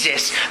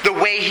Jesus the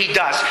way he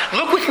does?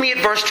 Look with me at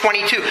verse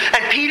 22.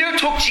 And Peter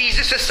took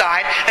Jesus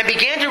aside and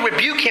began to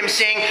rebuke him,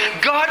 saying,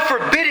 God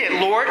forbid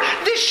it, Lord.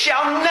 This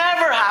shall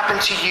never happen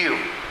to you.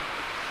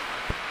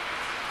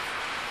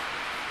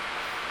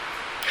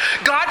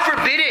 God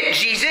forbid it,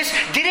 Jesus.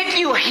 Didn't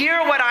you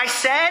hear what I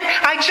said?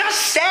 I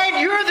just said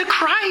you're the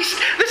Christ,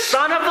 the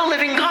Son of the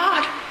living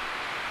God.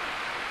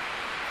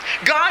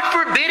 God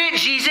forbid it,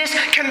 Jesus.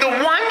 Can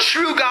the one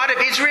true God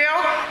of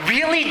Israel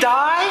really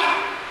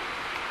die?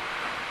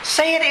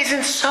 Say it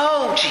isn't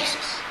so,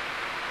 Jesus.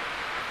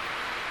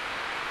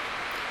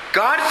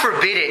 God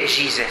forbid it,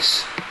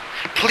 Jesus.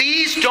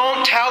 Please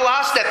don't tell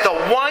us that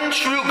the one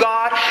true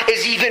God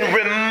is even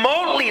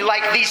remotely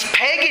like these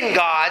pagan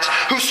gods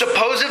who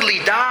supposedly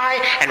die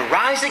and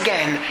rise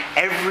again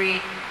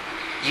every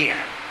year.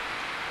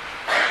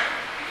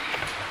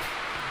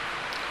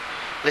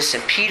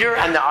 Listen, Peter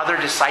and the other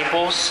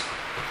disciples,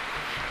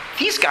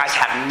 these guys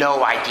have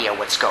no idea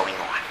what's going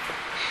on.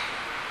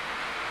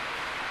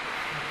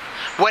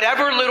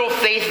 Whatever little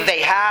faith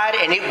they had,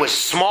 and it was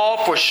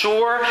small for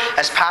sure,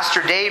 as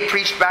Pastor Dave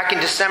preached back in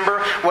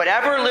December,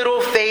 whatever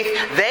little faith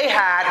they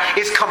had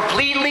is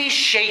completely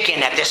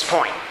shaken at this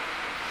point.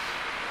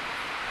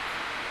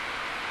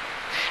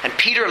 And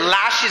Peter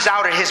lashes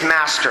out at his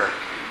master,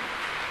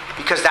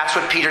 because that's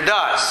what Peter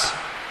does.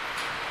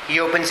 He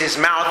opens his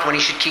mouth when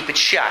he should keep it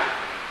shut.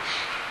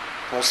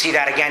 We'll see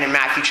that again in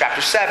Matthew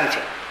chapter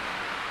 17.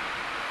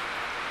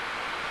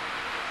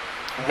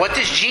 What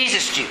does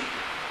Jesus do?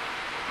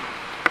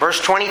 Verse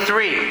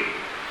 23,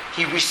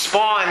 he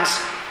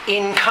responds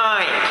in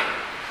kind.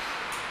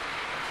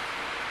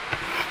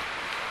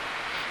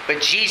 But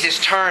Jesus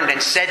turned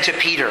and said to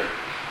Peter,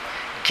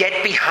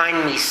 "Get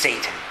behind me,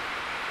 Satan.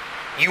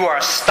 You are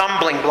a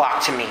stumbling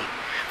block to me,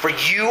 for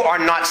you are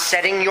not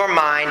setting your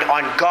mind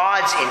on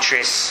God's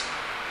interests,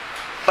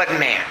 but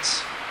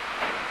man's."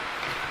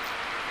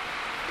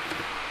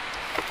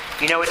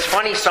 You know, it's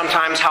funny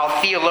sometimes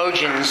how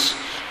theologians,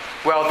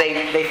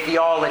 they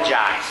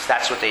theologize.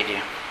 That's what they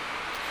do.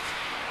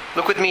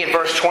 Look with me at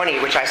verse 20,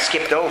 which I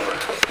skipped over.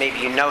 Maybe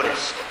you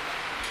noticed.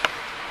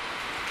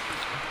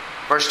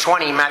 Verse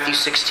 20, Matthew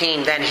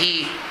 16, then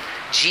he,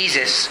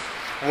 Jesus,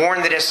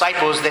 warned the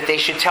disciples that they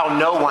should tell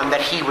no one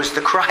that he was the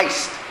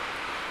Christ.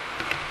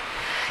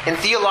 In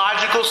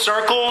theological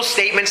circles,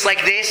 statements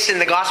like this in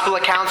the gospel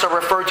accounts are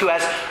referred to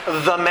as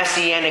the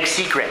messianic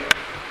secret.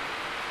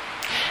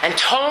 And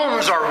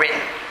tomes are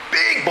written,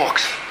 big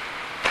books,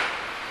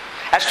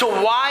 as to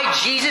why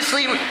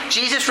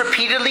Jesus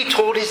repeatedly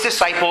told his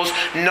disciples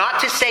not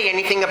to say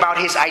anything about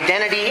his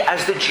identity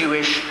as the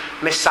Jewish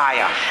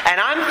Messiah.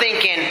 And I'm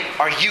thinking,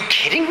 are you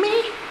kidding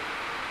me?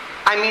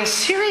 I mean,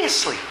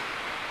 seriously.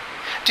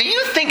 Do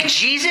you think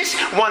Jesus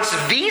wants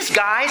these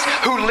guys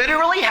who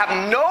literally have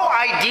no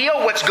idea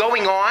what's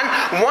going on,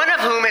 one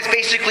of whom has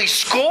basically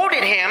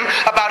scolded him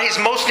about his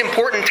most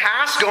important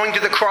task, going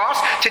to the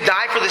cross to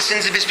die for the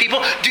sins of his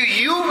people? Do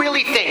you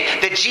really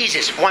think that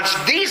Jesus wants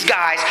these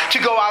guys to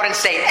go out and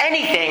say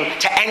anything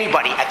to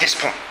anybody at this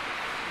point?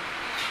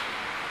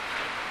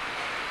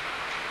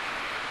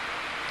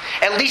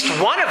 At least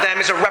one of them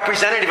is a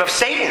representative of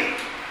Satan.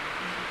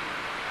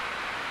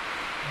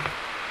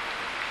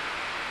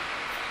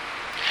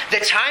 The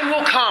time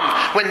will come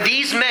when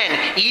these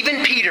men,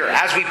 even Peter,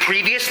 as we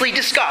previously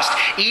discussed,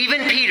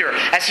 even Peter,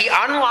 as he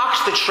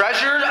unlocks the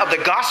treasure of the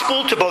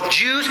gospel to both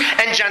Jews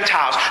and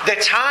Gentiles, the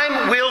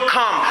time will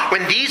come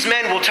when these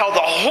men will tell the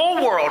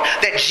whole world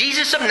that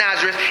Jesus of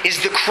Nazareth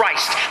is the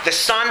Christ, the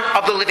Son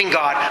of the living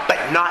God,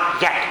 but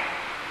not yet.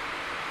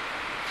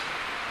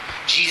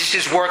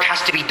 Jesus' work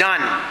has to be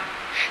done.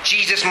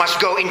 Jesus must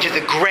go into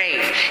the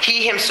grave.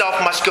 He himself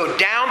must go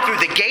down through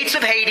the gates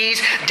of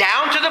Hades,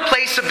 down to the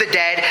place of the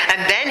dead,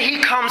 and then he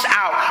comes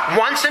out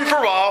once and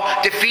for all,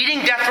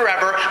 defeating death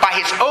forever by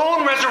his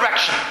own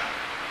resurrection.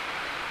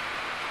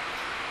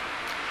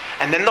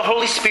 And then the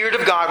Holy Spirit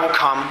of God will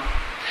come,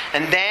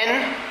 and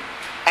then,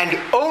 and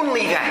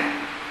only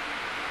then,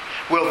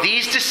 will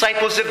these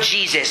disciples of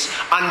Jesus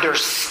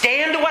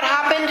understand what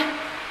happened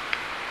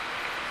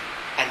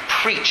and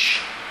preach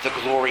the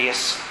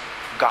glorious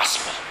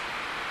gospel.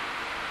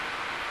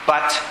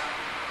 But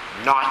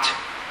not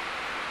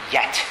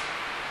yet.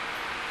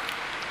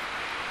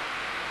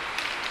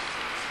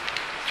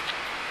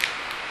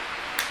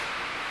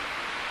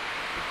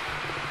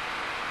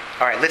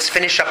 All right, let's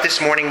finish up this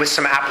morning with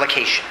some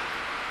application.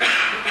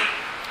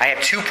 I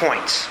have 2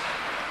 points.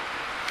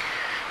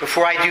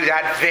 Before I do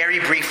that, very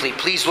briefly,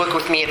 please look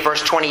with me at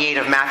verse 28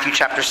 of Matthew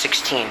chapter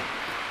 16.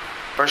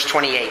 Verse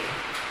 28.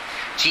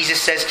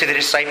 Jesus says to the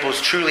disciples,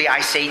 "Truly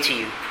I say to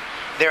you,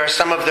 there are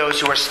some of those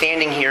who are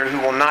standing here who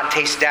will not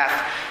taste death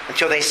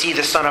until they see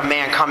the Son of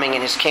Man coming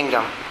in his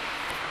kingdom."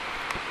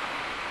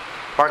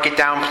 Mark it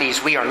down,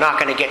 please. We are not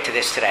going to get to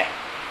this today,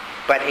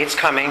 but it's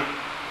coming.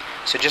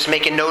 So just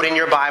make a note in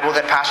your Bible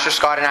that Pastor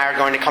Scott and I are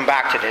going to come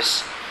back to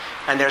this,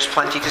 and there's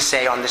plenty to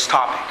say on this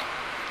topic.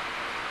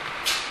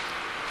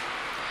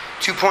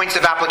 2 points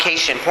of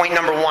application. Point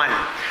number 1.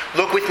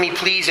 Look with me,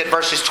 please, at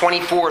verses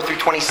 24 through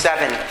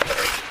 27.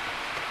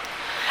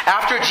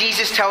 After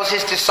Jesus tells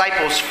his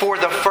disciples for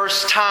the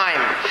first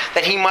time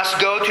that he must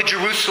go to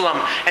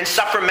Jerusalem and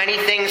suffer many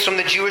things from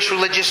the Jewish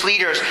religious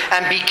leaders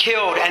and be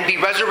killed and be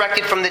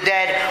resurrected from the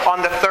dead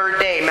on the third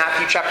day,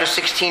 Matthew chapter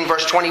 16,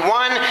 verse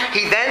 21,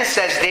 he then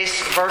says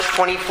this, verse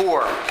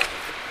 24.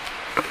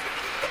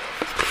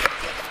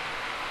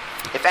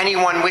 If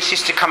anyone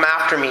wishes to come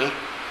after me,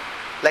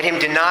 let him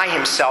deny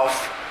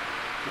himself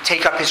and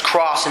take up his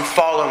cross and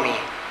follow me.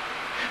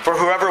 For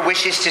whoever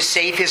wishes to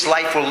save his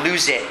life will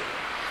lose it,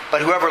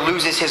 but whoever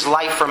loses his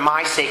life for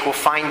my sake will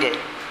find it.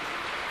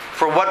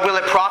 For what will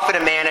it profit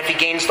a man if he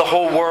gains the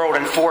whole world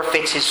and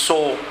forfeits his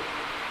soul?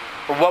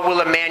 Or what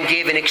will a man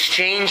give in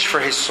exchange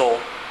for his soul?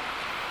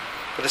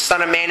 For the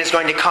Son of Man is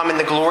going to come in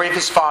the glory of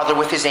his Father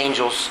with his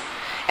angels,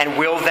 and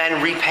will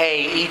then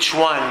repay each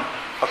one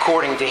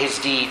according to his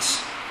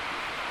deeds.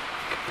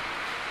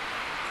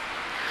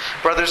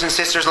 Brothers and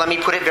sisters, let me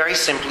put it very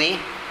simply.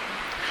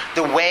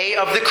 The way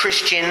of the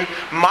Christian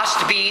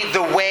must be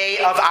the way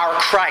of our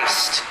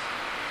Christ.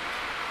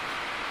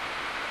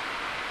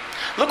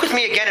 Look with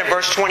me again at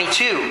verse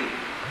 22.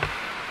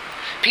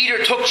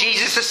 Peter took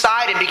Jesus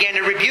aside and began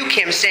to rebuke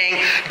him,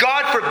 saying,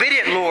 God forbid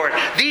it, Lord.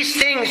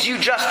 These things you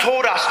just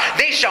told us,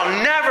 they shall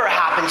never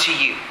happen to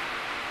you.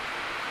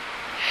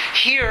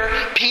 Here,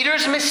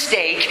 Peter's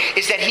mistake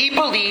is that he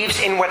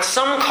believes in what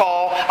some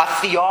call a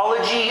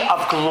theology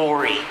of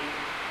glory.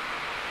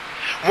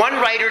 One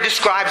writer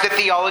describes the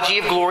theology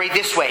of glory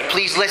this way.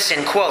 Please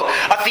listen, quote,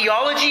 a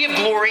theology of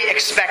glory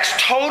expects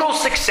total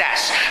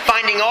success,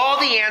 finding all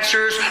the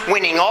answers,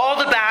 winning all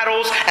the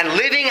battles, and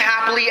living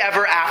happily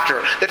ever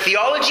after. The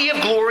theology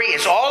of glory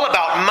is all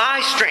about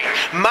my strength,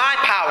 my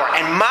power,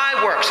 and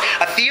my works.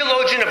 A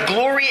theologian of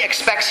glory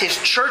expects his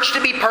church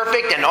to be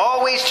perfect and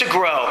always to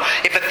grow.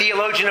 If a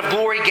theologian of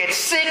glory gets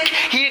sick,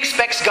 he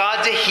expects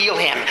God to heal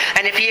him.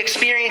 And if he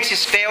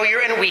experiences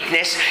failure and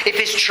weakness, if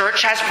his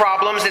church has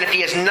problems, and if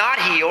he is not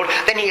healed,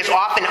 then he is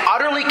often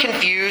utterly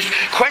confused,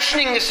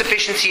 questioning the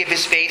sufficiency of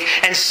his faith,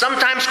 and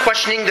sometimes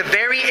questioning the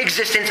very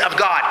existence of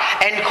God.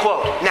 End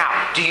quote.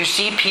 Now, do you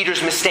see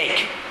Peter's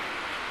mistake?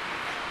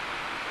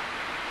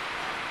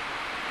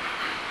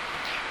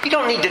 You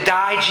don't need to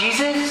die,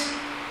 Jesus.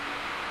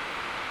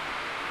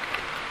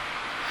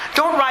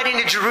 Don't ride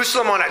into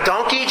Jerusalem on a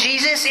donkey,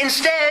 Jesus.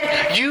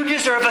 Instead, you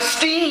deserve a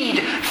steed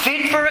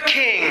fit for a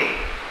king.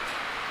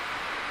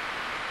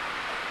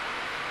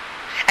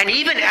 And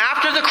even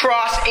after the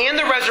cross and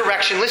the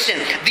resurrection, listen,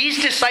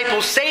 these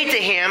disciples say to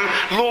him,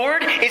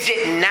 Lord, is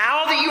it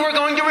now that you are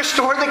going to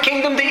restore the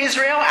kingdom to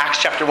Israel? Acts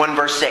chapter 1,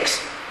 verse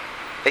 6.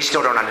 They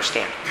still don't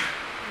understand.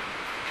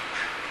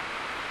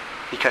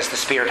 Because the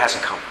Spirit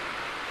hasn't come.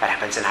 That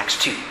happens in Acts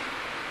 2.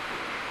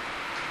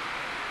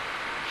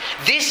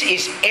 This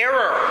is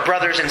error,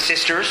 brothers and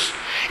sisters.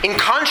 In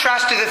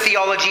contrast to the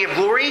theology of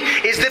glory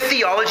is the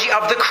theology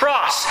of the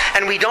cross.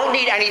 And we don't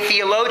need any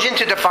theologian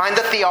to define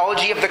the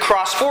theology of the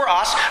cross for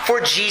us,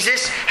 for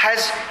Jesus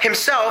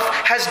himself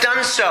has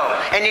done so.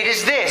 And it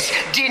is this: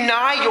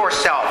 deny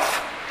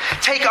yourself.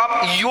 Take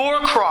up your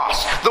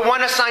cross, the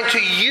one assigned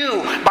to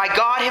you by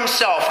God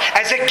himself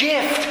as a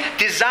gift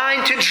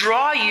designed to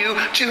draw you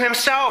to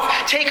himself.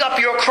 Take up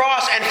your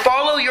cross and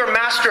follow your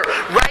master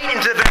right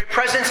into the very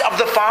presence of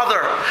the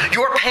Father.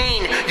 Your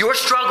pain, your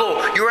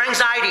struggle, your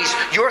anxieties,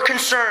 your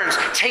concerns,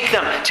 take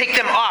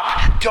them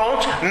up.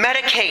 Don't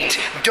medicate.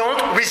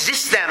 Don't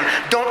resist them.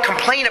 Don't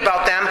complain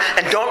about them,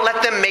 and don't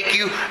let them make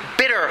you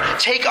bitter.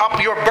 Take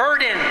up your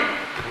burden.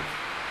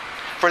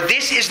 For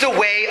this is the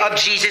way of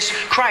Jesus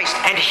Christ,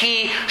 and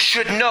he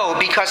should know,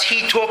 because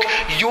he took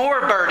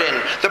your burden,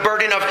 the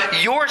burden of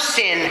your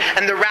sin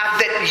and the wrath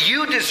that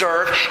you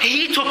deserve.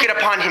 He took it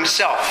upon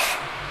himself.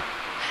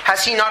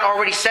 Has he not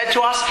already said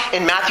to us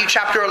in Matthew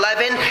chapter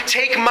 11,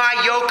 take my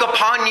yoke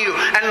upon you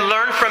and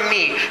learn from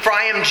me, for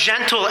I am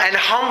gentle and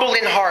humble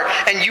in heart,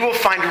 and you will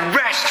find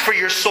rest for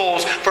your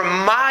souls. For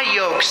my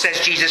yoke, says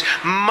Jesus,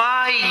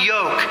 my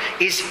yoke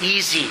is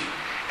easy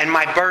and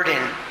my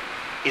burden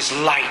is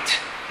light.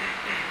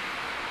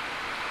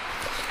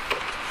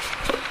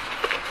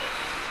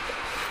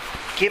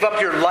 Give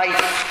up your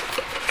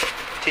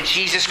life to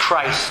Jesus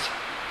Christ.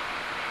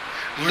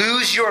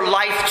 Lose your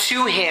life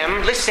to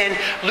him. Listen,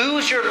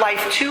 lose your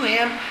life to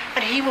him,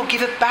 and he will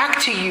give it back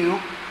to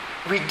you,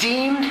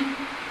 redeemed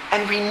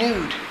and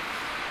renewed.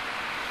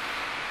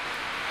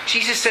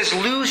 Jesus says,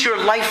 lose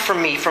your life for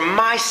me, for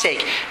my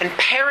sake. And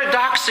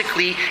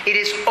paradoxically, it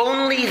is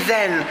only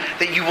then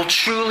that you will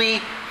truly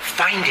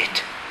find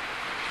it.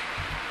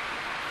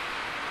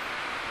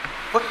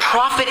 What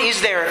profit is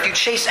there if you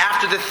chase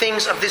after the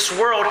things of this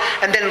world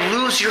and then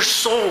lose your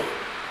soul?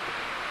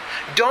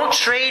 Don't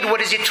trade what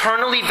is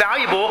eternally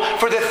valuable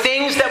for the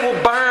things that will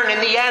burn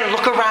in the end.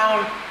 Look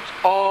around.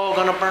 It's all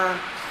going to burn.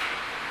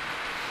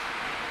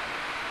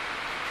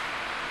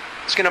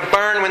 It's going to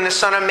burn when the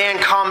Son of Man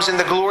comes in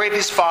the glory of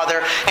his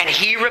Father, and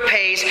he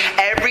repays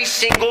every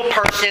single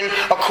person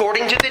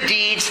according to the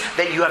deeds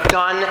that you have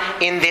done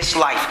in this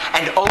life.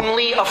 And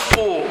only a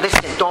fool,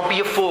 listen, don't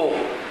be a fool.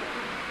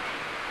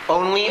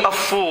 Only a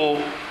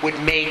fool would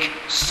make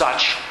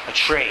such a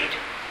trade.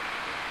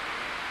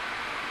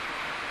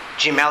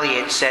 Jim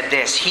Elliot said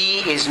this: he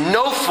is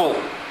no fool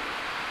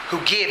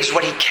who gives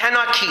what he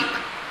cannot keep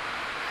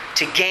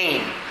to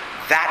gain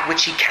that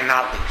which he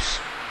cannot lose.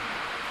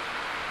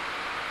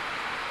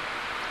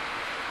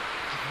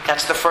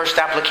 That's the first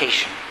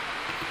application.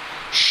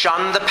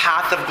 Shun the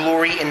path of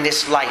glory in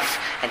this life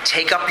and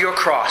take up your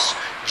cross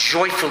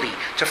joyfully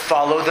to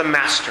follow the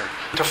Master,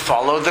 to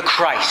follow the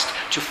Christ,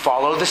 to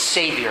follow the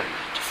Savior,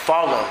 to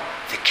follow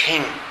the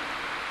King.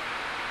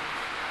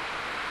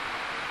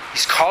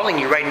 He's calling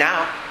you right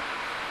now.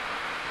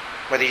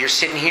 Whether you're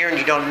sitting here and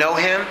you don't know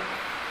Him,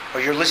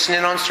 or you're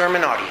listening on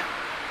sermon audio.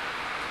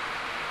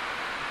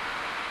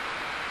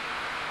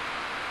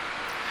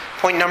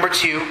 Point number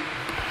 2.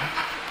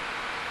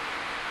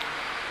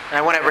 And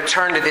I want to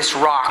return to this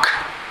rock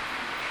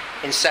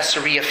in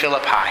Caesarea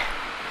Philippi.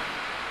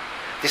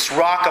 This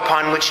rock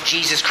upon which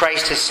Jesus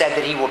Christ has said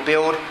that He will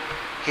build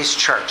His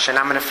church. And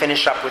I'm going to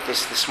finish up with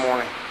this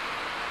morning.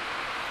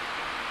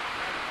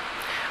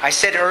 I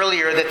said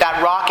earlier that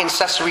that rock in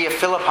Caesarea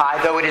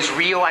Philippi, though it is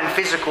real and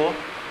physical,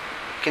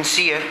 you can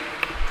see it.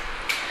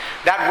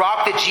 That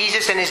rock that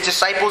Jesus and His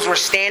disciples were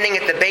standing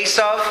at the base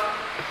of,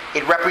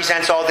 it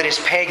represents all that is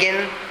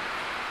pagan,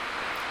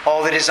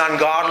 all that is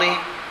ungodly,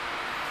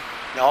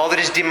 and all that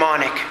is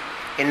demonic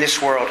in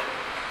this world.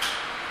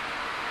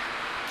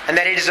 And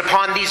that it is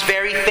upon these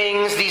very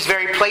things, these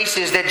very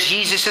places, that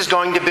Jesus is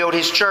going to build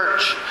His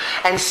church.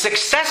 And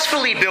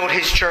successfully build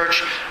His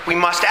church, we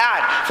must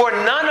add. For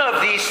none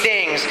of these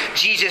things,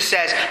 Jesus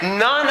says,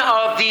 none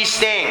of these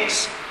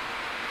things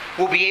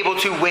will be able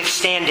to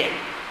withstand it.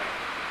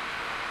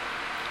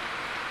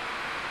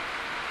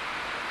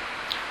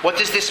 What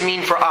does this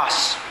mean for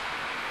us?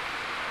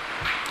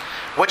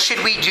 What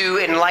should we do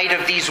in light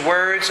of these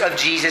words of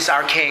Jesus,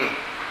 our King?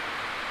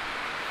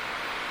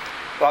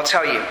 Well, I'll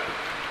tell you.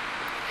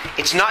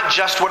 It's not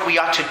just what we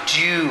ought to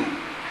do,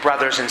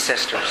 brothers and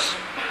sisters,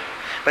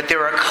 but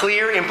there are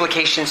clear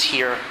implications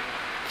here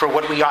for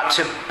what we ought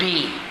to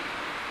be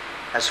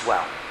as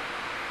well.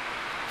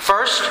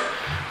 First,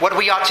 what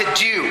we ought to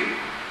do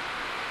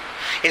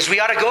is we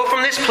ought to go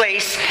from this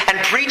place and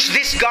preach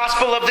this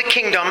gospel of the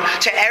kingdom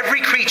to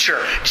every creature.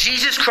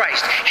 Jesus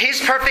Christ,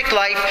 His perfect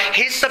life,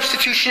 His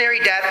substitutionary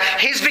death,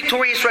 His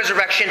victorious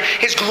resurrection,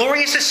 His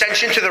glorious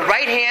ascension to the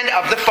right hand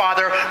of the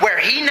Father, where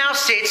He now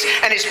sits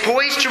and is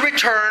poised to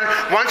return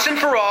once and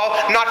for all,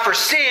 not for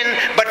sin,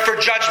 but for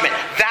judgment.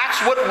 That's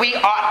what we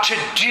ought to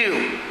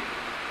do.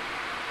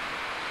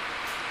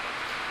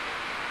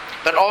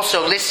 But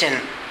also, listen,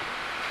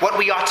 what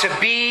we ought to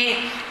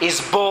be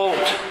is bold.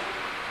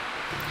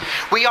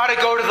 We ought to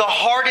go to the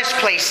hardest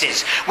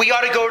places. We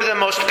ought to go to the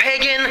most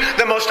pagan,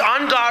 the most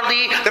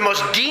ungodly, the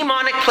most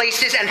demonic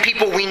places and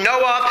people we know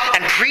of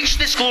and preach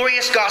this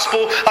glorious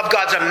gospel of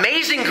God's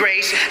amazing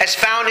grace as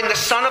found in the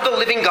Son of the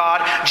living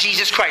God,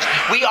 Jesus Christ.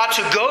 We ought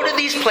to go to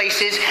these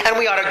places and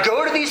we ought to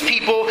go to these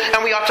people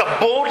and we ought to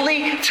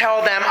boldly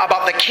tell them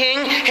about the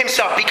King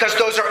Himself, because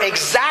those are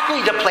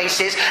exactly the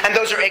places and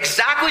those are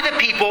exactly the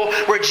people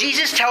where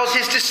Jesus tells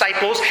His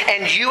disciples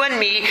and you and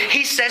me,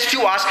 He says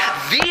to us,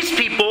 these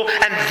people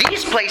and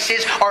these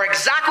places are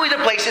exactly the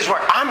places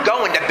where I'm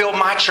going to build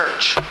my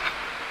church.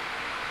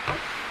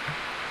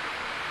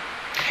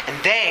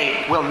 And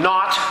they will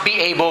not be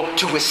able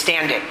to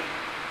withstand it.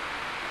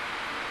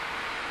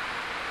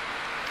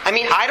 I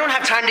mean, I don't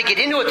have time to get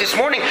into it this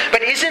morning,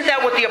 but isn't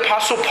that what the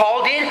Apostle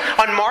Paul did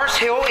on Mars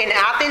Hill in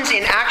Athens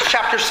in Acts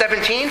chapter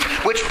 17,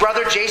 which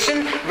Brother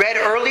Jason read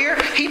earlier?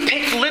 He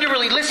picked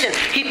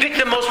he picked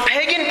the most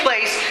pagan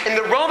place in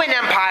the Roman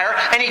Empire,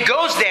 and he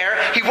goes there,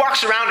 he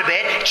walks around a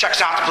bit, checks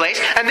out the place,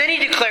 and then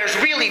he declares,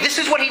 really, this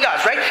is what he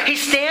does, right? He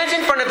stands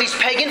in front of these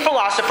pagan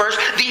philosophers,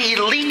 the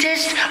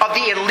elitist of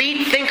the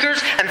elite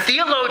thinkers and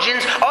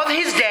theologians of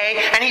his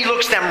day, and he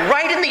looks them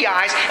right in the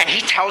eyes, and he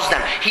tells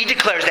them, he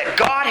declares that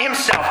God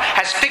Himself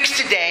has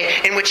fixed a day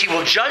in which He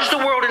will judge the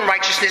world in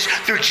righteousness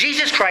through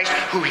Jesus Christ,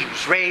 who He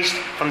was raised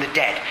from the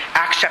dead.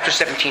 Acts chapter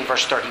 17,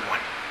 verse 31.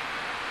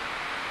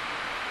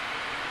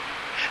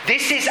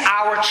 This is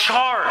our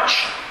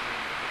charge.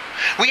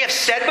 We have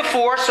said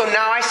before, so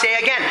now I say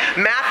again,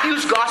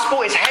 Matthew's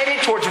gospel is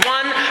headed towards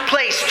one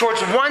place,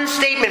 towards one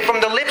statement from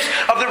the lips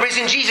of the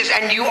risen Jesus.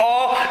 And you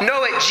all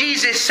know it.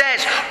 Jesus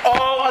says,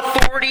 all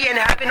authority in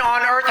heaven and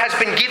on earth has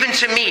been given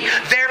to me.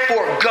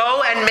 Therefore,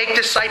 go and make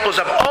disciples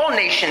of all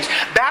nations,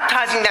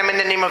 baptizing them in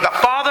the name of the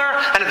Father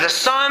and of the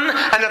Son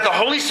and of the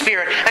Holy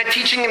Spirit, and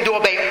teaching them to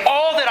obey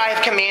all that I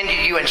have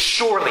commanded you. And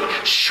surely,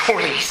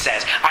 He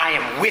says, I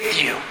am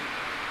with you,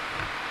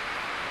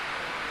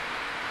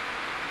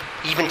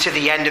 even to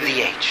the end of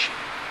the age.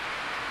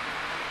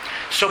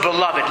 So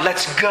beloved,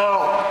 let's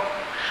go.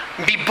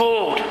 Be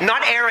bold,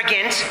 not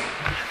arrogant.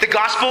 The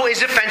gospel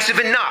is offensive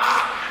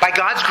enough. By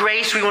God's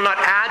grace, we will not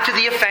add to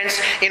the offense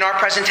in our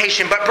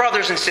presentation. But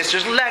brothers and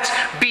sisters, let's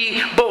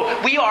be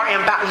bold. We are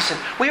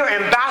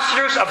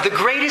ambassadors of the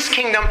greatest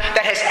kingdom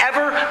that has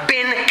ever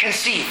been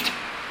conceived.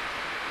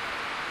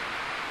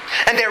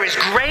 And there is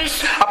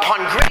grace upon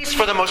grace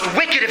for the most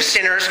wicked of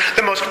sinners,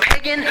 the most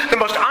pagan, the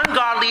most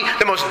ungodly,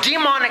 the most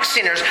demonic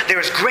sinners. There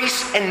is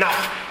grace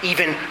enough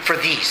even for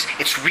these.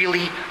 It's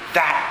really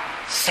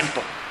that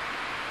simple.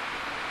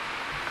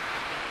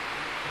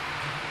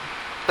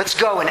 Let's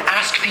go and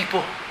ask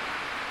people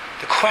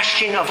the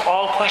question of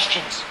all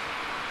questions.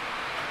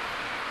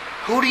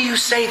 Who do you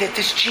say that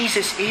this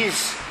Jesus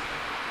is?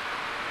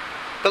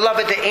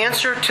 Beloved, the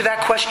answer to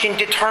that question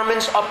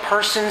determines a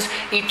person's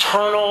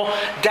eternal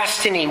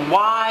destiny.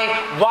 Why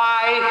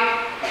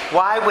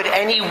would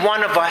any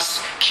one of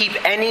us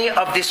keep any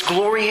of this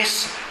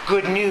glorious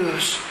good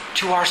news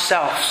to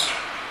ourselves?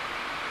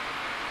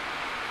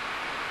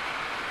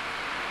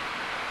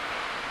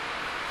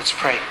 Let's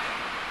pray.